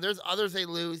 There's others they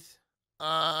lose.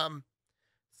 So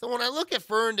when I look at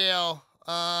Ferndale,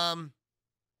 I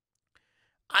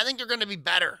think they're going to be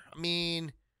better. I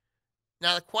mean,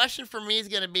 now the question for me is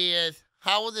going to be is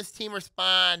how will this team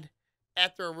respond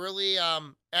after a really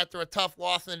after a tough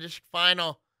loss in the district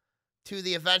final to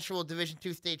the eventual Division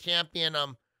II state champion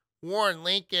Warren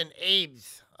Lincoln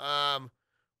Abe's.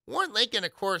 Warren Lincoln,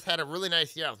 of course, had a really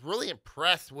nice year. I was really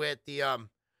impressed with the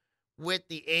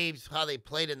Abe's, how they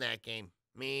played in that game.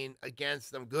 I mean,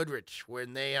 against Goodrich,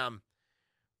 when they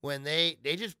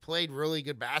just played really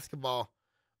good basketball.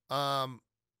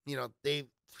 They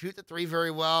shoot the three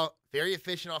very well, very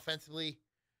efficient offensively,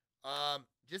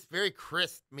 just very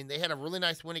crisp. I mean, they had a really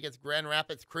nice win against Grand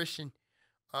Rapids Christian,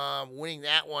 winning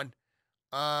that one.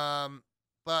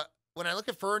 But when I look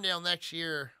at Ferndale next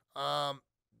year,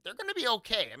 they're going to be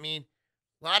okay. I mean,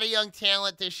 a lot of young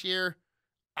talent this year.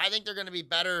 I think they're going to be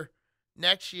better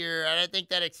next year. And I think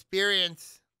that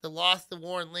experience, the loss to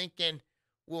Warren Lincoln,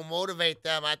 will motivate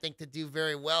them, I think, to do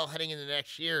very well heading into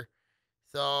next year.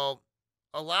 So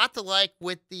a lot to like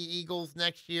with the Eagles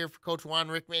next year for Coach Juan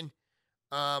Rickman.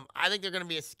 I think they're going to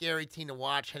be a scary team to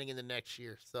watch heading into next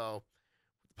year. So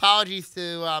apologies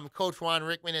to Coach Juan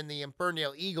Rickman and the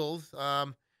Ferndale Eagles.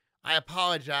 I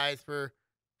apologize for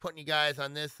putting you guys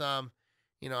on this, on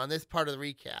this part of the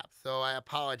recap. So I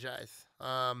apologize.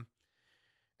 And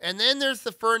then there's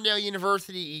the Ferndale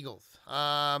University Eagles.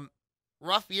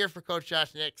 Rough year for Coach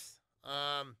Josh Nix.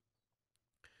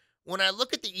 When I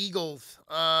look at the Eagles,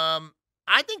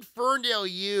 I think Ferndale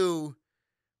U,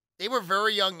 they were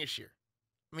very young this year.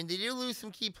 I mean, they did lose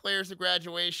some key players to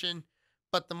graduation,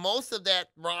 but the most of that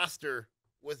roster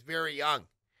was very young.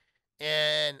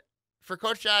 And for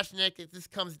Coach Josh Nix, what this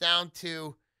comes down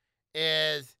to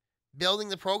is building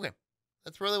the program.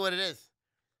 That's really what it is.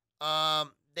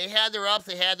 They had their ups,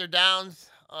 they had their downs.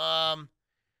 But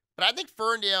I think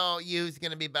Ferndale U is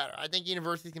going to be better. I think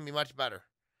University is going to be much better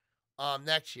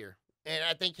next year. And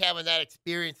I think having that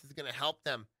experience is going to help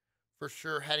them for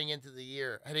sure heading into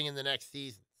the next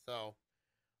season. So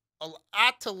a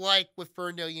lot to like with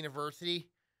Ferndale University.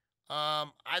 I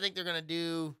think they're going to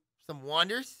do some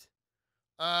wonders.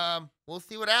 We'll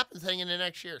see what happens heading into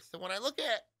next year. So when I look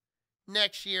at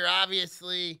next year,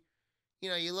 obviously,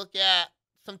 you look at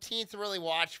some teams to really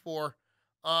watch for.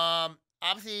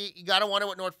 Obviously, you got to wonder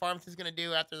what North Farmington's going to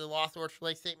do after the loss to Orchard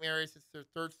Lake St. Mary's. It's their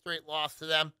third straight loss to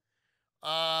them.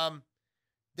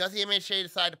 Does the MHSAA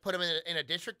decide to put them in a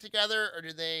district together, or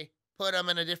do they put them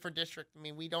in a different district? I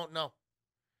mean, we don't know.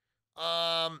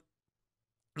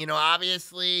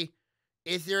 Obviously,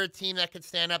 is there a team that could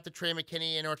stand up to Trey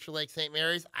McKinney and Orchard Lake St.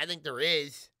 Mary's? I think there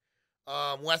is.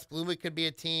 West Bloomwood could be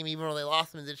a team, even though they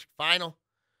lost in the district final.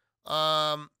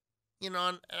 And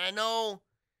I know,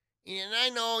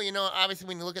 obviously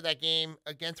when you look at that game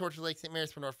against Orchard Lake St.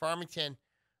 Mary's for North Farmington,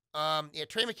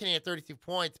 Trey McKinney had 32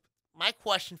 points. My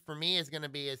question for me is going to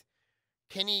be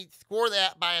can he score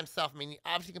that by himself? I mean,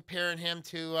 obviously comparing him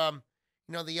to,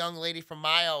 the young lady from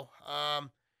Mayo,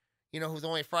 who's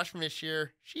only a freshman this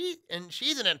year. She's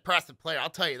an impressive player. I'll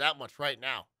tell you that much right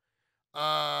now.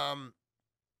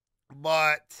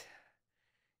 But,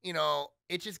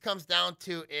 it just comes down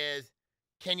to is,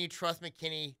 can you trust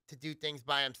McKinney to do things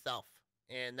by himself?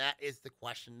 And that is the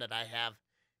question that I have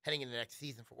heading into the next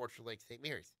season for Orchard Lake St.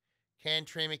 Mary's. Can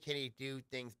Trey McKinney do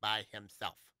things by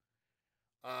himself?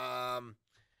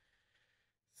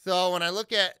 So when I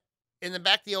look at in the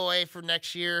back the OA for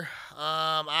next year,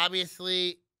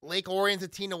 obviously Lake Orion's a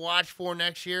team to watch for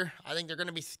next year. I think they're going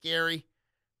to be scary.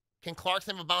 Can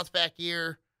Clarkson have a bounce back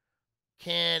year?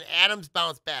 Can Adams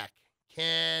bounce back?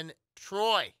 Can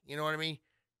Troy, you know what I mean?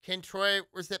 Can Troy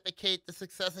reciprocate the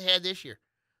success they had this year?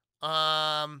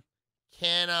 Can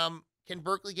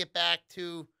Berkeley get back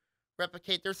to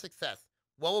replicate their success?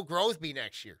 What will Groves be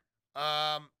next year?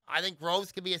 I think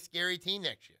Groves could be a scary team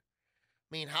next year.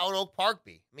 I mean, how would Oak Park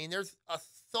be? I mean, there's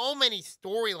so many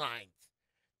storylines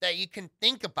that you can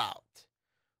think about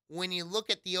when you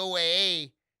look at the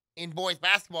OAA in boys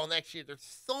basketball next year.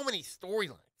 There's so many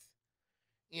storylines,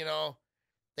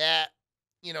 that,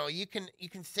 you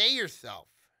can say yourself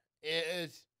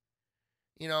is,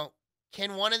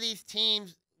 can one of these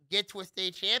teams get to a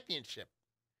state championship?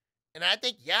 And I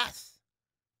think, yes.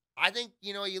 I think,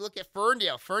 you look at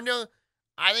Ferndale. Ferndale,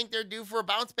 I think they're due for a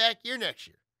bounce back year next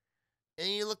year. And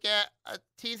you look at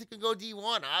teams that can go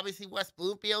D1. Obviously, West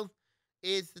Bloomfield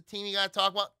is the team you got to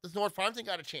talk about. Does North Farmington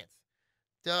got a chance?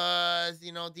 Do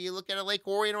you look at a Lake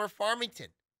Orion or Farmington?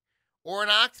 Or an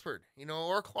Oxford,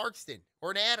 or Clarkston,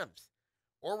 or an Adams,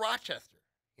 or Rochester,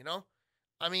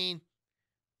 I mean,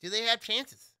 do they have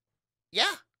chances?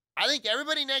 Yeah. I think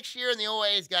everybody next year in the OA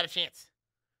has got a chance.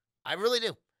 I really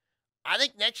do. I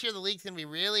think next year the league's going to be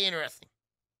really interesting.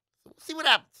 So we'll see what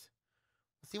happens.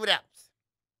 See what happens.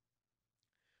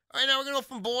 All right, now we're going to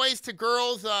go from boys to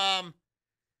girls.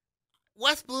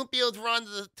 West Bloomfield's run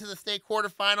to the state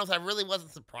quarterfinals, I really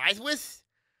wasn't surprised with.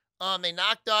 They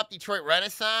knocked off Detroit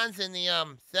Renaissance in the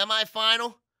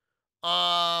semifinal.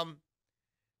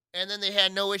 And then they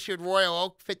had no issue with Royal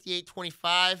Oak,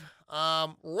 58-25.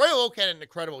 Royal Oak had an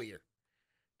incredible year.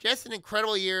 Just an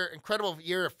incredible year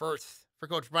of firsts for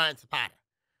Coach Brian Zapata.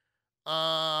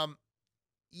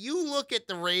 You look at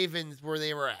the Ravens where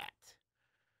they were at.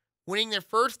 Winning their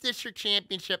first district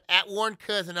championship at Warren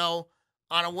Cousino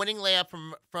on a winning layup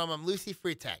from Lucy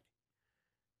Freitag.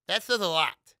 That says a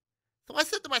lot. So I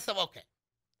said to myself, okay,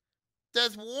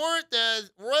 does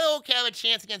Royal Oak have a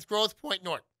chance against Grosse Pointe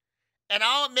North? And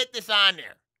I'll admit this on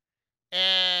there.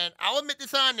 And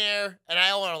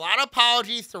I owe a lot of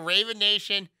apologies to Raven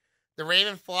Nation, the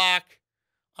Raven flock,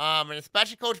 and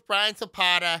especially Coach Brian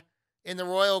Zapata in the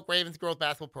Royal Oak Ravens girls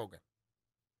basketball program.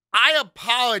 I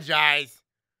apologize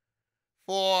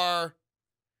for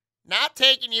not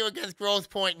taking you against Grosse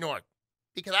Pointe North.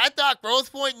 Because I thought Grosse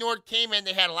Pointe North came in,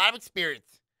 they had a lot of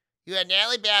experience. You had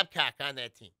Natalie Babcock on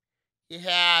that team.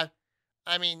 There's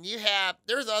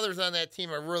others on that team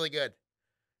who are really good.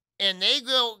 And they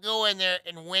go in there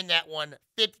and win that one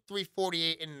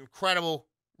 53-48 in an incredible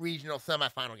regional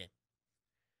semifinal game.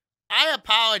 I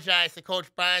apologize to Coach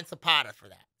Brian Zapata for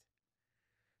that.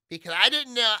 Because I did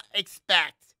not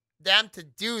expect them to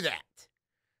do that.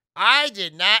 I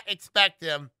did not expect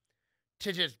them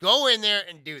to just go in there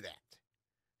and do that.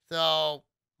 So,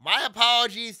 my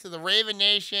apologies to the Raven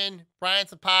Nation, Brian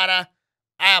Zapata.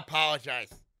 I apologize.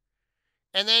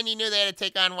 And then you knew they had to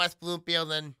take on West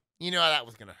Bloomfield, and you know how that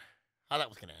was gonna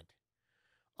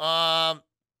end.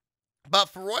 But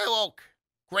for Royal Oak,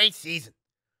 great season.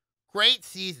 Great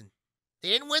season. They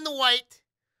didn't win the white,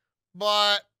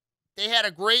 but they had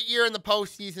a great year in the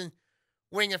postseason,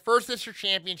 winning their first district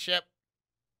championship,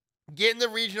 getting the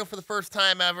regional for the first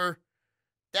time ever.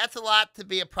 That's a lot to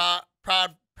be proud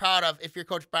of if you're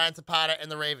Coach Brian Zapata and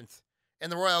the Ravens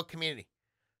and the Royal Oak community.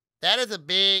 That is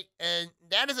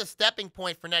a stepping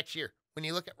point for next year when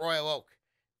you look at Royal Oak.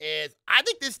 I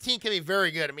think this team can be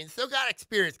very good. I mean, still got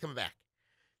experience coming back.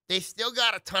 They still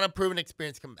got a ton of proven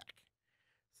experience coming back.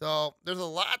 So there's a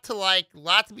lot to like, a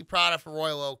lot to be proud of for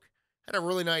Royal Oak. Had a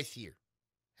really nice year.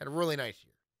 And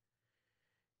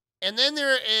then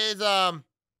there is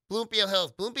Bloomfield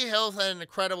Hills. Bloomfield Hills had an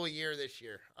incredible year this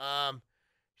year.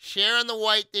 Sharing the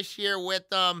white this year with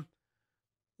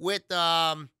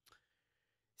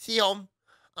Seaholm.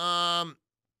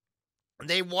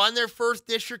 They won their first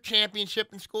district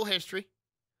championship in school history.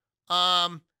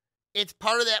 It's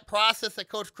part of that process that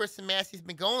Coach Kristen Massey's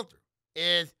been going through.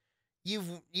 Is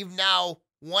you've now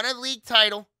won a league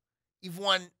title, you've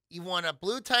won a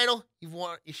blue title,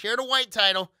 you shared a white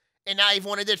title, and now you've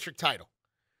won a district title.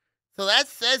 So that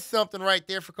says something right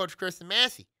there for Coach Kristen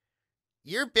Massey.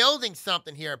 You're building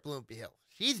something here at Bloomfield Hills.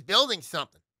 She's building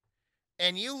something.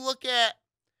 And you look at,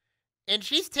 and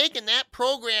she's taken that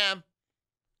program,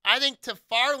 I think, to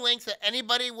far lengths that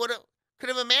anybody could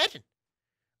have imagined.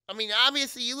 I mean,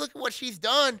 obviously, you look at what she's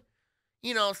done,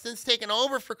 since taking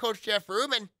over for Coach Jeff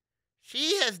Rubin.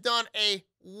 She has done a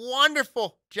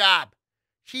wonderful job.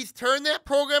 She's turned that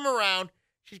program around.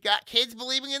 She's got kids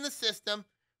believing in the system.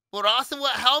 But also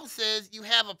what helps is you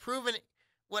got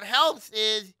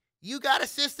a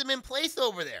system in place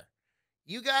over there.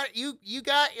 You got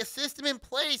a system in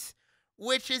place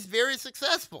which is very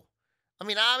successful. I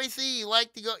mean, obviously you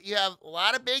have a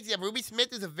lot of bigs. You have Ruby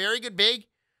Smith is a very good big.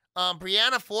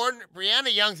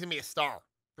 Brianna Young's gonna be a star.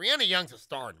 Brianna Young's a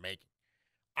star in the making.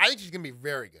 I think she's gonna be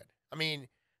very good. I mean,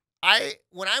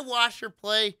 when I watch her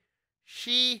play,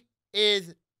 she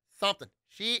is something.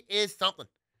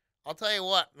 I'll tell you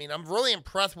what, I mean, I'm really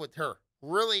impressed with her.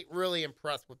 Really, really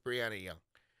impressed with Brianna Young.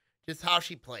 Just how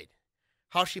she plays.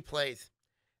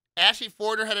 Ashley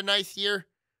Forder had a nice year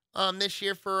this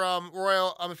year for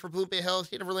for Bloomfield Hills.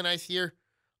 She had a really nice year.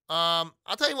 I'll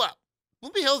tell you what,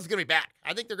 Bloomfield Hills is going to be back.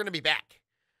 I think they're going to be back.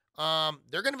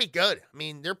 They're going to be good. I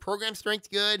mean, their program strength's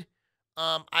good.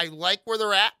 I like where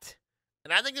they're at.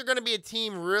 And I think they're going to be a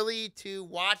team really to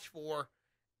watch for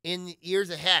in the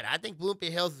years ahead. I think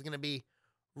Bloomfield Hills is going to be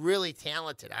really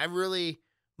talented. I'm really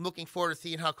looking forward to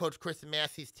seeing how Coach Kristen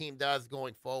Massey's team does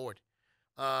going forward.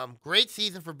 Great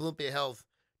season for Bloomfield Hills.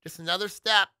 Just another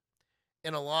step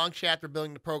in a long chapter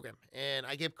building the program. And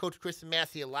I give Coach Kristen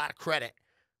Massey a lot of credit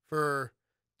for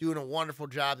doing a wonderful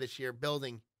job this year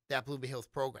building that Bloomfield Hills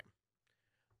program.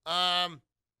 And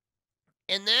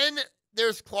then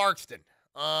there's Clarkston.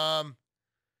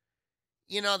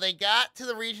 They got to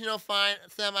the regional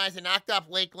semis and knocked off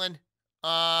Lakeland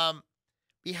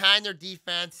behind their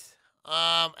defense.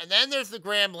 And then there's the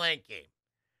Grand Blanc game.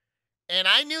 And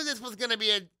I knew this was gonna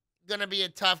be a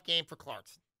tough game for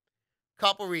Clarkson.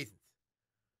 Couple reasons.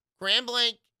 Grand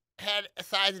Blanc had a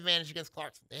size advantage against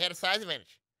Clarkson. They had a size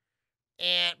advantage.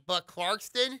 But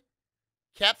Clarkson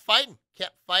kept fighting.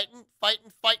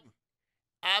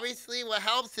 Obviously, what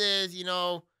helps is,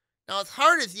 now as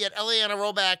hard as yet, Eliana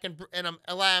Roback and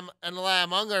Elia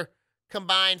Munger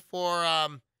combined for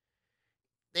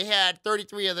they had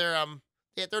 33 of their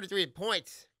they had 33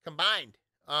 points combined.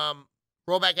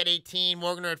 Roback at 18,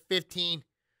 Morgan at 15.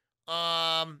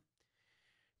 Graham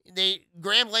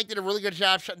Blanc did a really good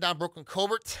job shutting down Brooklyn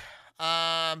Covert.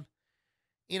 And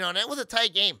that was a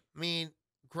tight game. I mean,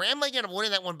 Graham Blanc ended up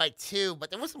winning that one by 2, but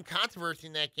there was some controversy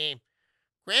in that game.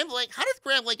 Graham Blanc, how does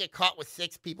Graham Blanc get caught with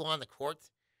 6 people on the court?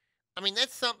 I mean,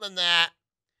 that's something that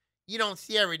you don't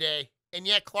see every day. And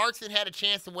yet Clarkson had a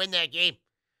chance to win that game.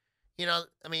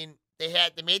 They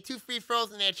made 2 free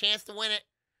throws and they had a chance to win it.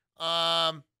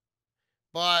 But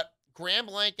Graham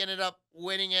Blanc ended up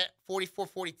winning it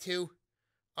 44-42,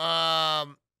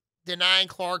 denying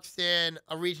Clarkson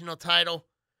a regional title.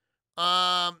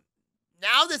 Now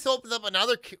this opens up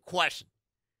another question.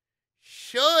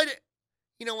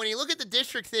 When you look at the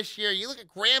districts this year, you look at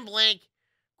Grand Blanc's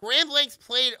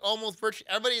played almost virtually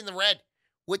everybody in the red,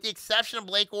 with the exception of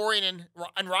Lake Orion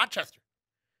and Rochester.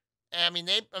 They're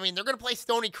going to play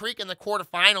Stony Creek in the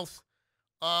quarterfinals,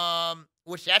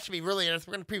 which that should be really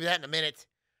interesting. We're going to preview that in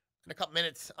a couple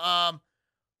minutes. But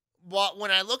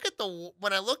when I look at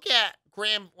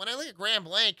Graham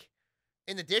Blanc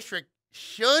in the district,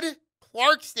 should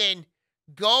Clarkson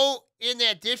go in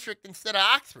that district instead of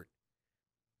Oxford?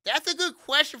 That's a good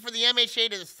question for the MHSAA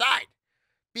to decide,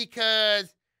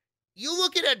 because you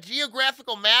look at a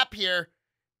geographical map here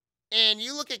and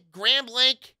you look at Grand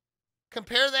Blanc,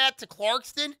 compare that to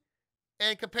Clarkston,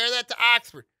 and compare that to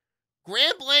Oxford.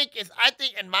 Grand Blanc is, I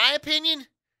think, in my opinion,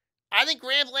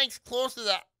 Grand Blanc's closer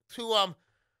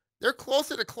they're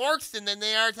closer to Clarkston than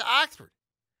they are to Oxford.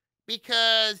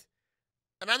 Because,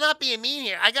 and I'm not being mean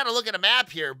here, I got to look at a map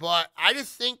here, but I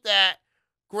just think that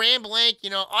Grand Blanc,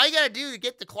 all you got to do to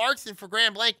get to Clarkson for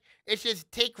Grand Blanc is just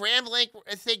take Grand Blanc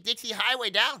and take Dixie Highway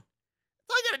down.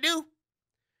 That's all you got to do.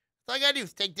 That's all you got to do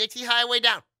is take Dixie Highway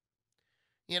down.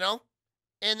 And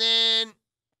then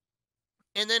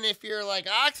if you're like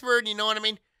Oxford, you know what I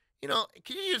mean?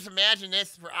 Can you just imagine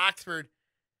this for Oxford?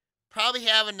 Probably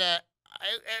having to,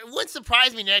 it wouldn't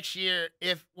surprise me next year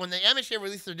if, when the MHSAA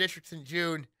releases their districts in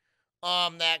June,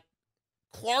 that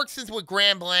Clarkson's with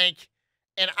Grand Blanc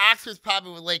and Oxford's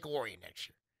probably with Lake Orion next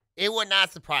year. It would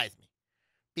not surprise me,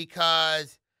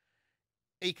 because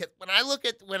when I look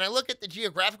at the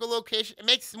geographical location, it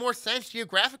makes more sense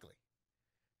geographically.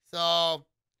 So,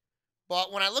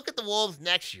 but when I look at the Wolves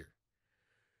next year,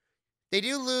 they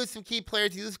do lose some key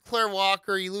players. You lose Claire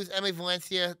Walker, you lose Emily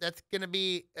Valencia. That's gonna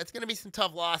be some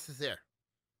tough losses there.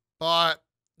 But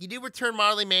you do return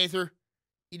Marley Mazer,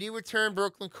 you do return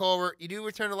Brooklyn Covert, you do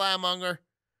return Elia Munger.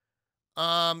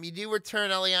 You do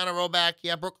return Eliana Roback.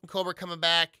 Yeah, Brooklyn Cobra coming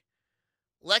back.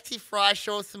 Lexi Fry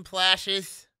shows some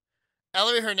flashes.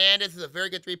 Ellery Hernandez is a very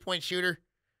good 3-point shooter.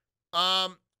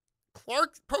 Program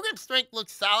strength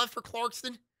looks solid for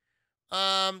Clarkston.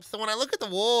 So when I look at the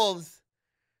Wolves,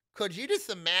 could you just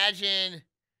imagine?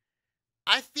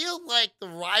 I feel like the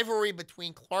rivalry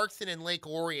between Clarkson and Lake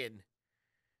Orion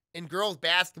in girls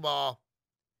basketball,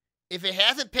 if it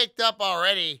hasn't picked up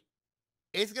already,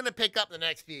 it's going to pick up the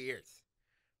next few years,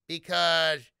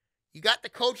 because you got the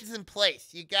coaches in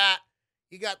place. You got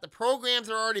the programs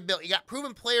are already built. You got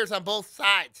proven players on both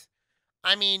sides.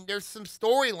 There's some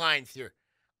storylines here.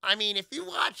 If you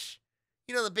watch,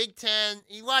 the Big Ten,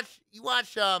 you watch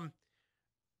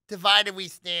Divided We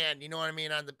Stand,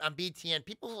 on BTN.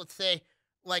 People would say,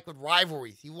 like, with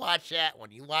rivalries, you watch that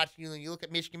one. You look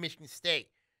at Michigan State.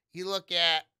 You look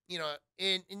at,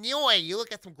 in the OAA, you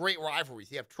look at some great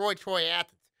rivalries. You have Troy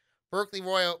Athens, Berkeley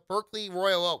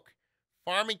Royal Oak,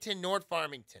 Farmington, North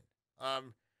Farmington,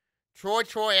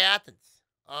 Troy Athens.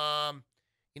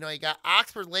 You got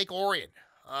Oxford, Lake Orion,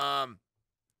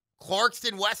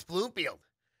 Clarkston, West Bloomfield,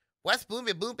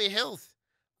 Bloomfield Hills,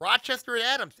 Rochester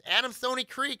and Adams, Stony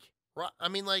Creek.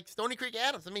 Stony Creek,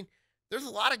 Adams. There's a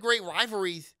lot of great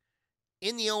rivalries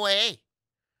in the OAA.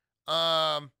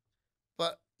 But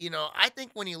I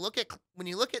think when you look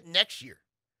at next year,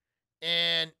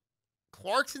 and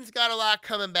Clarkson's got a lot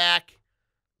coming back,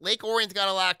 Lake Orion's got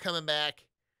a lot coming back.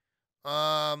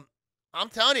 I'm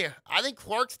telling you, I think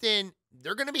Clarkston,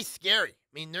 they're going to be scary.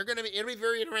 It'll be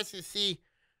very interesting to see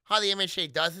how the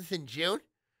MHSAA does this in June.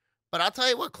 But I'll tell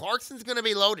you what, Clarkson's going to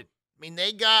be loaded.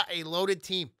 They got a loaded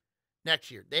team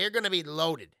next year. They are going to be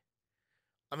loaded.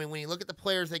 I mean, when you look at the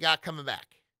players they got coming back.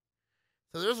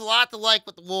 So there's a lot to like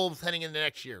with the Wolves heading into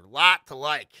next year. A lot to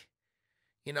like.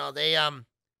 You know, they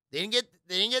didn't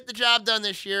get the job done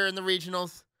this year in the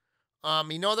regionals.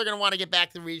 You know they're going to want to get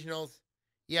back to the regionals.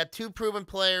 You have 2 proven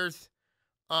players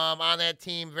on that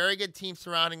team. Very good team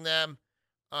surrounding them.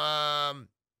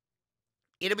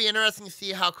 It'll be interesting to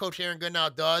see how Coach Aaron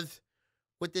Goodnow does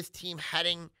with this team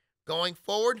going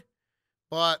forward.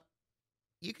 But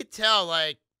you could tell,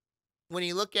 like, when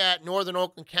you look at Northern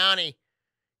Oakland County,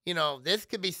 you know, this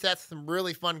could be set some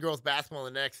really fun girls basketball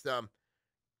in the next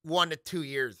 1 to 2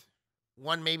 years.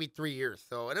 1, maybe 3 years.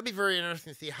 So it'll be very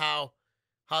interesting to see how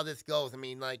this goes. I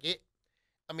mean,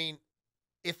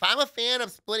 if I'm a fan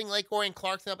of splitting Lake Orion and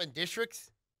Clarkson up in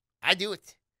districts, I do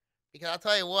it. Because I'll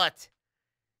tell you what,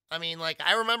 I mean, like,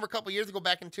 I remember a couple years ago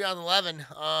back in 2011,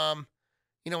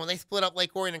 you know, when they split up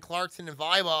Lake Orion and Clarkson in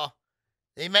volleyball,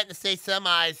 they met in the state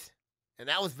semis, and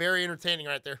that was very entertaining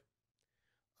right there.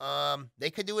 They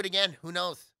could do it again. Who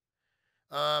knows?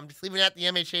 Just leaving it at the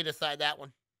MHA to decide that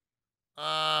one.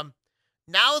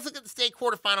 Now let's look at the state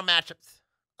quarterfinal matchups.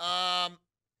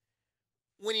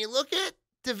 When you look at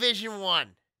Division I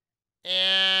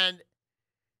and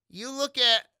you look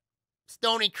at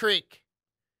Stony Creek,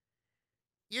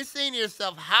 you're saying to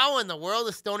yourself, how in the world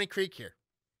is Stony Creek here?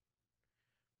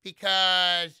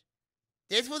 Because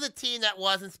this was a team that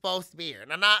wasn't supposed to be here.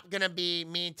 And I'm not going to be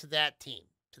mean to that team,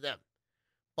 to them.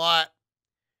 But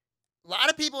a lot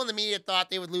of people in the media thought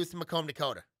they would lose to Macomb,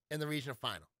 Dakota in the regional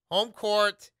final. Home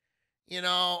court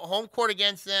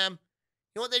against them.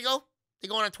 You know what they go? They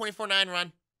go on a 24-9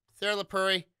 run. Sarah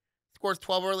LaPrairie scores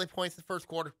 12 early points in the first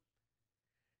quarter.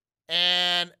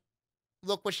 And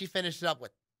look what she finished up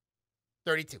with.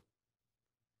 32.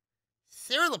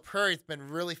 Sarah LaPrairie has been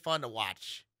really fun to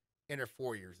watch in her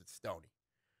 4 years at Stony.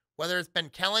 Whether it's been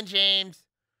Kellen James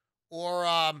or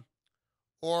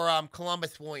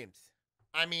Columbus Williams.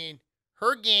 I mean,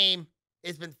 her game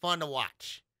has been fun to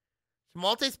watch. She's a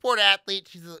multi-sport athlete.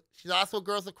 She's also a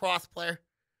girls lacrosse player.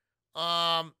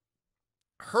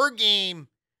 Her game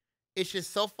is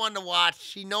just so fun to watch.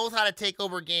 She knows how to take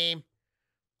over a game.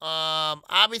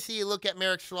 Obviously, you look at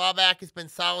Merrick Schlavak, has been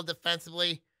solid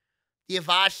defensively. The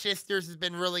Avage sisters has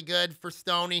been really good for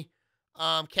Stony.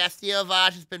 Castillo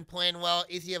Avage has been playing well.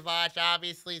 Izzy Avage,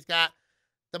 obviously, has got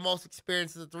the most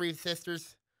experience of the 3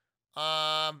 sisters.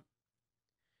 But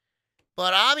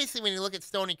obviously, when you look at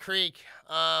Stony Creek,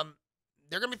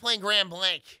 they're going to be playing Grand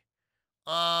Blanc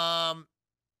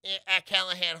at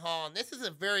Callahan Hall. And this is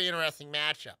a very interesting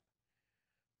matchup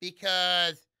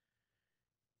because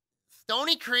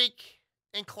Stony Creek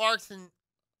and Clarkson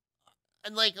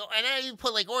and I didn't even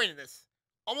put Lake Orion in this,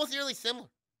 almost nearly similar.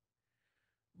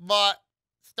 But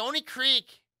Stony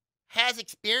Creek has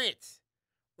experience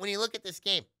when you look at this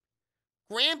game.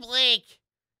 Grand Blanc,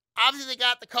 obviously they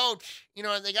got the coach,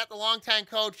 they got the longtime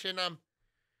coach, and I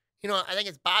think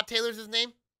it's Bob Taylor's his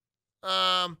name.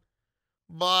 I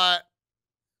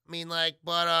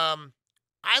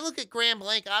look at Grand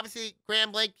Blanc. Obviously,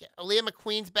 Grand Blanc, Aaliyah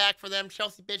McQueen's back for them.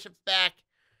 Chelsea Bishop's back.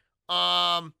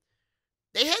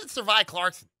 They had to survive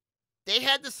Clarkson. They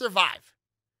had to survive.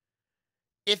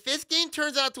 If this game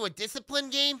turns out to a discipline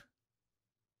game,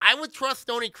 I would trust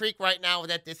Stony Creek right now with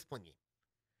that discipline game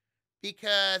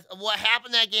because of what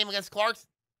happened that game against Clarkson.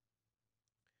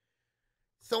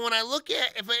 So when I look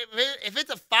at if it's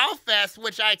a foul fest,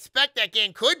 which I expect that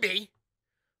game could be,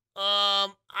 I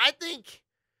think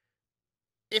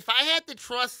if I had to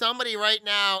trust somebody right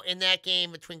now in that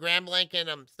game between Grand Blanc and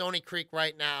Stony Creek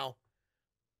right now,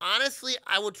 honestly,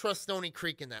 I would trust Stony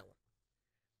Creek in that one.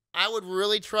 I would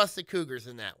really trust the Cougars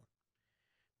in that one.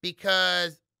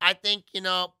 Because I think,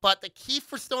 but the key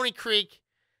for Stony Creek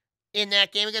in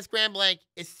that game against Grand Blanc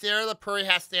is Sarah LaPrairie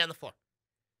has to stay on the floor.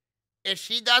 If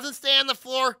she doesn't stay on the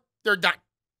floor, they're done.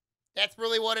 That's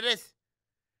really what it is.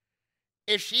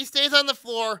 If she stays on the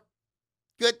floor,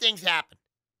 good things happen.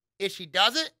 If she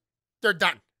doesn't, they're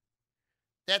done.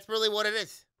 That's really what it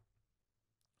is.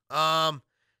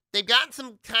 They've gotten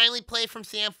some timely play from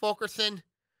Sam Fulkerson.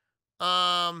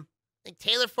 I think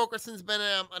Taylor Fulkerson's been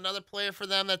another player for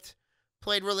them that's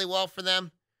played really well for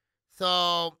them.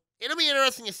 So it'll be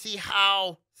interesting to see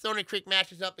how Stony Creek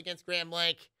matches up against Grand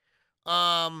Blanc.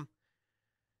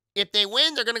 If they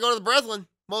win, they're going to go to the Breslin,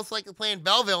 most likely playing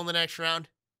Belleville in the next round,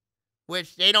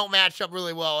 which they don't match up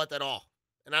really well with at all.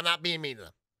 And I'm not being mean to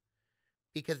them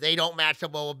because they don't match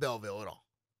up well with Belleville at all.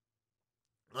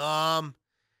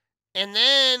 And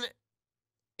then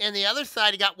on the other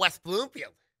side, you got West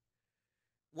Bloomfield.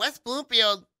 West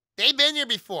Bloomfield, they've been here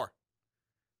before.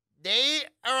 They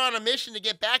are on a mission to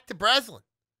get back to Breslin.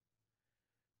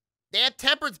 They have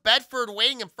Temperance Bedford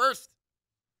waiting in first.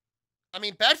 I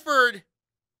mean, Bedford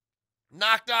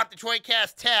knocked off Detroit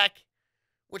Cast Tech,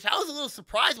 which I was a little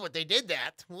surprised what they did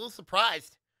that. A little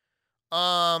surprised.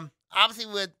 Obviously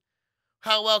with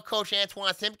how well Coach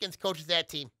Antoine Simpkins coaches that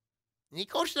team. And he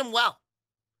coached them well.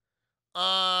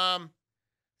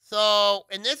 So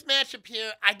in this matchup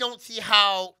here, I don't see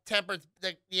how Temperance,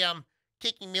 the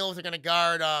Kicking Mules are going to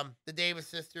guard the Davis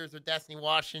sisters or Destiny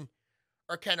Washington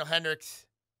or Kendall Hendricks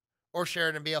or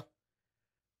Sheridan Beal.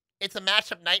 It's a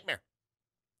matchup nightmare.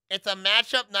 It's a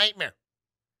matchup nightmare.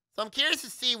 So I'm curious to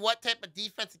see what type of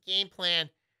defensive game plan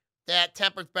that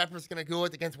Temperance Bedford is going to go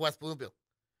with against West Bloomfield.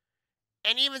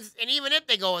 And even if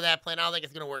they go with that plan, I don't think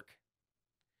it's going to work.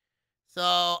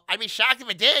 So I'd be shocked if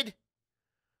it did.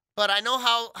 But I know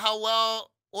how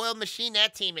well-oiled machine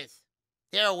that team is.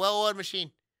 They're a well-oiled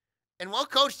machine. And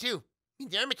well-coached, too. I mean,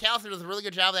 Darren McAllister does a really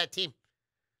good job of that team.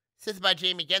 Assisted by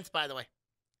Jamie Gentz, by the way.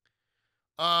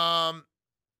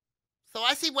 So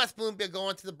I see West Bloomfield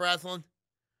going to the Breslin.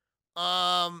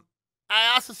 I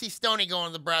also see Stony going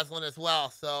to the Breslin as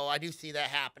well. So I do see that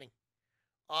happening.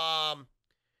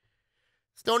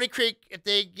 Stony Creek, if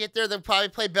they get there, they'll probably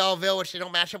play Belleville, which they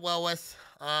don't match up well with.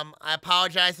 I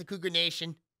apologize to Cougar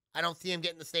Nation. I don't see them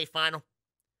getting the state final.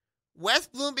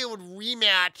 West Bloomfield would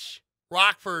rematch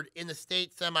Rockford in the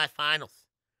state semifinals.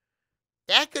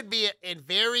 That could be a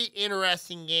very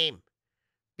interesting game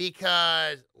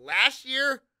because last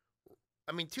year,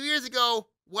 2 years ago,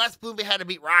 West Bloomfield had to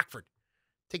beat Rockford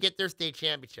to get their state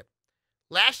championship.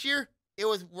 Last year, it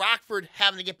was Rockford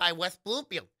having to get by West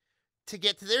Bloomfield to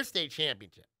get to their state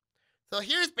championship. So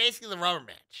here's basically the rubber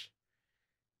match.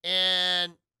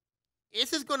 And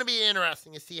this is going to be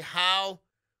interesting to see how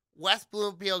West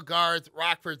Bloomfield guards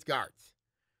Rockford's guards.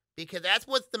 Because that's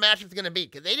what the matchup's going to be.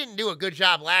 Because they didn't do a good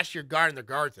job last year guarding their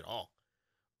guards at all.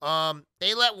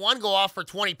 They let one go off for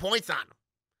 20 points on them,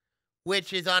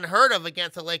 which is unheard of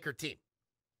against a Laker team.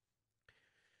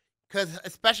 Because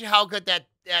especially how good that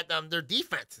their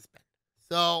defense has been.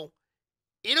 So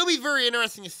it'll be very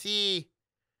interesting to see,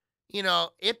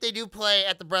 if they do play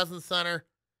at the Breslin Center.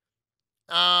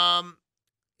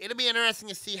 It'll be interesting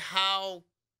to see how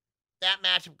that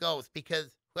matchup goes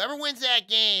because whoever wins that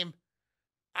game,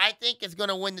 I think is going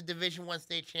to win the Division I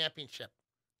state championship.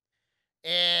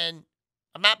 And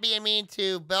I'm not being mean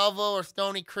to Belleville or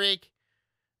Stony Creek.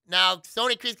 Now,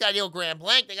 Stony Creek's got to deal with Grand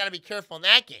Blanc. They got to be careful in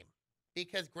that game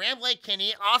because Grand Blanc can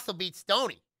also beat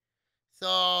Stony.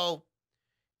 So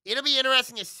it'll be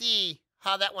interesting to see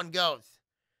how that one goes.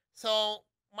 So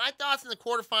my thoughts in the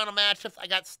quarterfinal matchups, I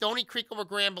got Stony Creek over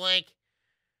Grand Blanc.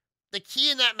 The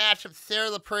key in that matchup, Sarah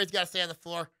LaPrairie's got to stay on the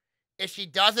floor. If she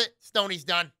doesn't, Stony's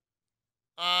done.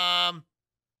 And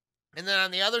then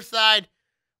on the other side,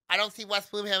 I don't see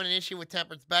West Bloom having an issue with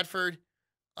Temperance Bedford.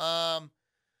 And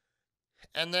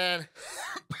then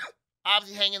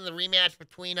obviously hanging the rematch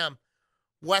between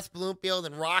West Bloomfield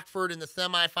and Rockford in the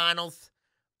semifinals.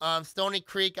 Stony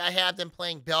Creek, I have them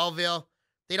playing Belleville.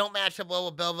 They don't match up well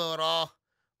with Belleville at all.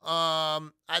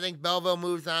 I think Belleville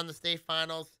moves on to the state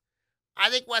finals. I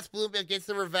think West Bloomfield gets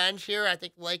the revenge here. I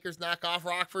think the Lakers knock off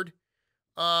Rockford.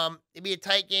 It'll be a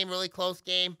tight game, really close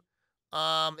game.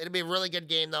 It'll be a really good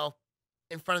game, though,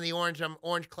 in front of the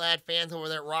orange-clad fans over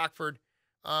there at Rockford,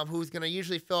 who's going to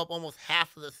usually fill up almost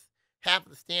half of the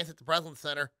stands at the Breslin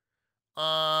Center.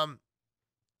 And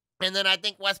then I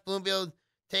think West Bloomfield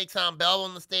takes on Belleville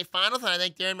in the state finals, and I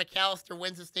think Darren McAllister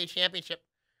wins the state championship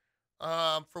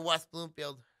for West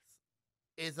Bloomfield.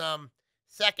 Is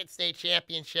second state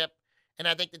championship, and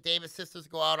I think the Davis sisters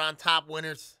go out on top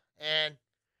winners. And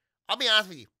I'll be honest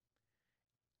with you,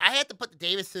 I had to put the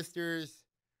Davis sisters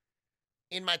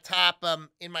in my top 10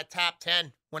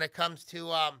 when it comes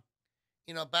to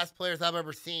best players I've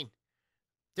ever seen.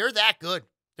 They're that good.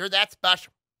 They're that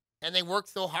special, and they work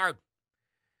so hard.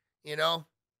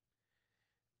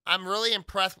 I'm really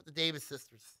impressed with the Davis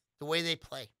sisters, the way they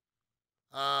play.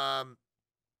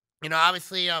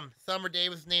 Obviously, Summer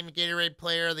Davis was named the Gatorade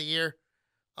Player of the Year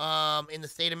in the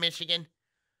state of Michigan.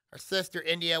 Her sister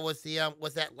India was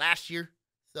that last year.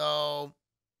 So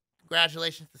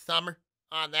congratulations to Summer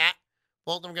on that.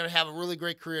 Both of them are going to have a really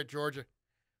great career at Georgia.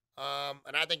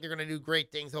 And I think they're going to do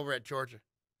great things over at Georgia.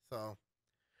 So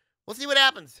we'll see what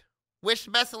happens. Wish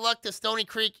the best of luck to Stony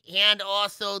Creek and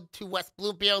also to West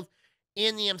Bloomfield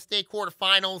in the state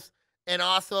quarterfinals. And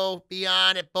also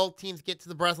beyond if both teams get to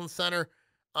the Breslin Center.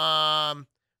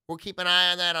 We'll keep an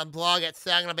eye on that on blog at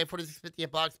Saginaw Bay 4650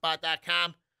 at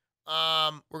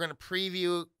blogspot.com. We're going to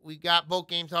preview. We got both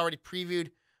games already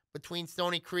previewed between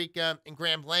Stony Creek and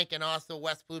Grand Blanc and also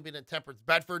West Bloomfield and Temperance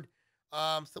Bedford.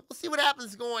 So we'll see what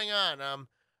happens going on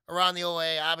around the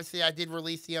OAA. Obviously, I did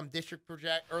release the early district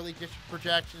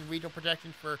projections, regional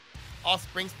projections for All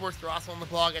spring sports are also on the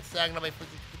blog at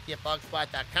saginaw-by-1450 at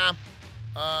blogspot.com.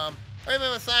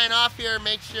 Remember to sign off here.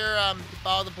 Make sure you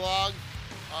follow the blog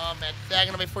at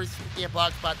saginaw-by-1450 at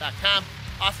blogspot.com.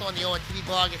 Also on the ONTV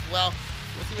blog as well.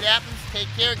 We'll see what happens. Take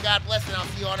care. God bless, and I'll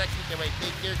see you all next week. Everybody,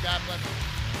 take care. God bless.